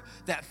water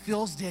that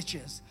fills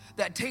ditches,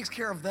 that takes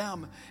care of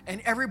them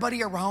and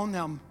everybody around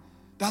them.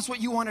 That's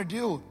what you want to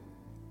do.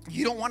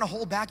 You don't want to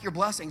hold back your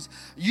blessings.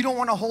 You don't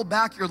want to hold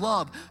back your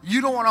love.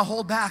 You don't want to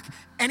hold back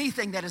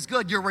anything that is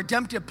good, your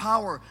redemptive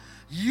power.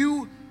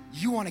 You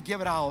want to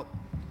give it out.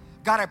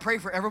 God, I pray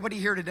for everybody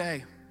here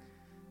today.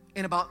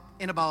 In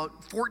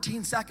about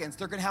 14 seconds,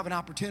 they're going to have an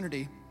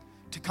opportunity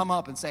to come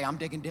up and say, I'm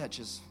digging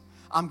ditches.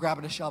 I'm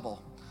grabbing a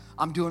shovel.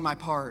 I'm doing my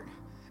part.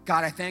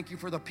 God, I thank you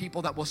for the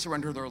people that will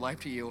surrender their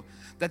life to you,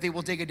 that they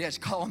will dig a ditch,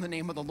 call on the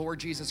name of the Lord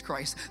Jesus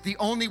Christ. The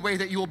only way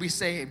that you will be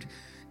saved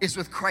is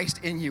with Christ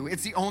in you.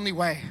 It's the only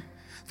way.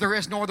 There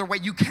is no other way.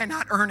 You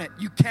cannot earn it.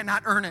 You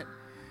cannot earn it.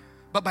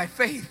 But by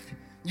faith,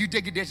 you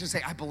dig a ditch and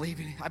say, I believe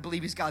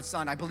he's God's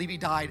son. I believe he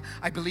died.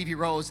 I believe he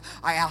rose.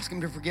 I ask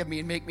him to forgive me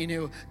and make me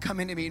new.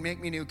 Come into me and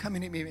make me new. Come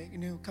into me and make me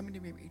new. Come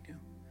into me and make me new.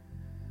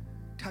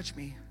 Touch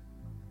me.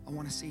 I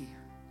want to see.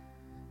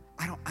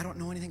 I don't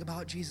know anything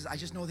about Jesus. I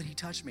just know that he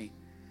touched me.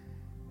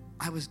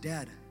 I was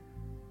dead,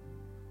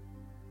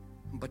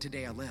 but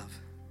today I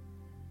live.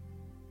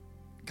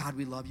 God,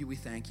 we love you. We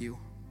thank you.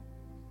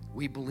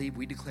 We believe,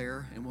 we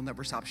declare, and we'll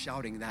never stop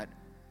shouting that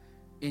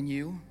in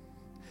you,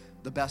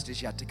 the best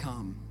is yet to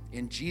come.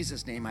 In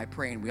Jesus' name I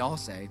pray, and we all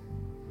say,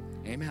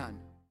 amen.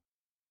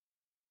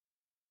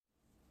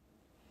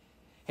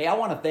 Hey, I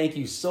want to thank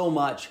you so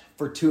much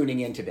for tuning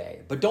in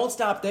today. But don't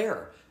stop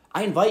there.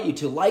 I invite you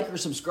to like or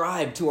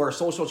subscribe to our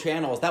social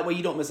channels. That way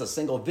you don't miss a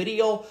single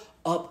video,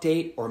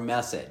 update, or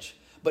message.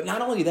 But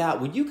not only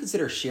that, would you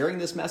consider sharing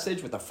this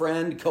message with a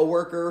friend,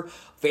 coworker,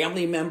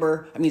 family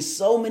member? I mean,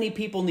 so many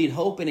people need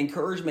hope and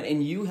encouragement,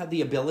 and you have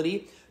the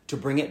ability to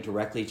bring it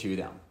directly to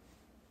them.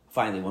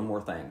 Finally, one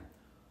more thing.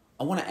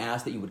 I want to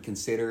ask that you would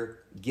consider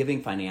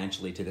giving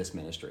financially to this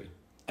ministry.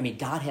 I mean,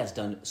 God has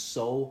done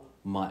so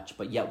much,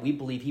 but yet we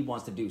believe he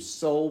wants to do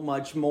so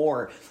much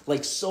more,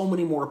 like so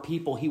many more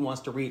people he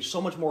wants to reach,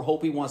 so much more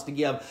hope he wants to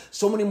give,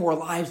 so many more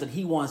lives that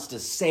he wants to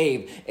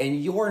save,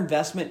 and your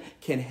investment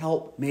can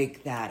help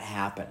make that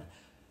happen.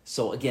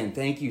 So again,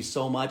 thank you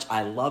so much.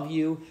 I love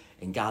you,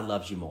 and God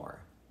loves you more.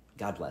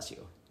 God bless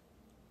you.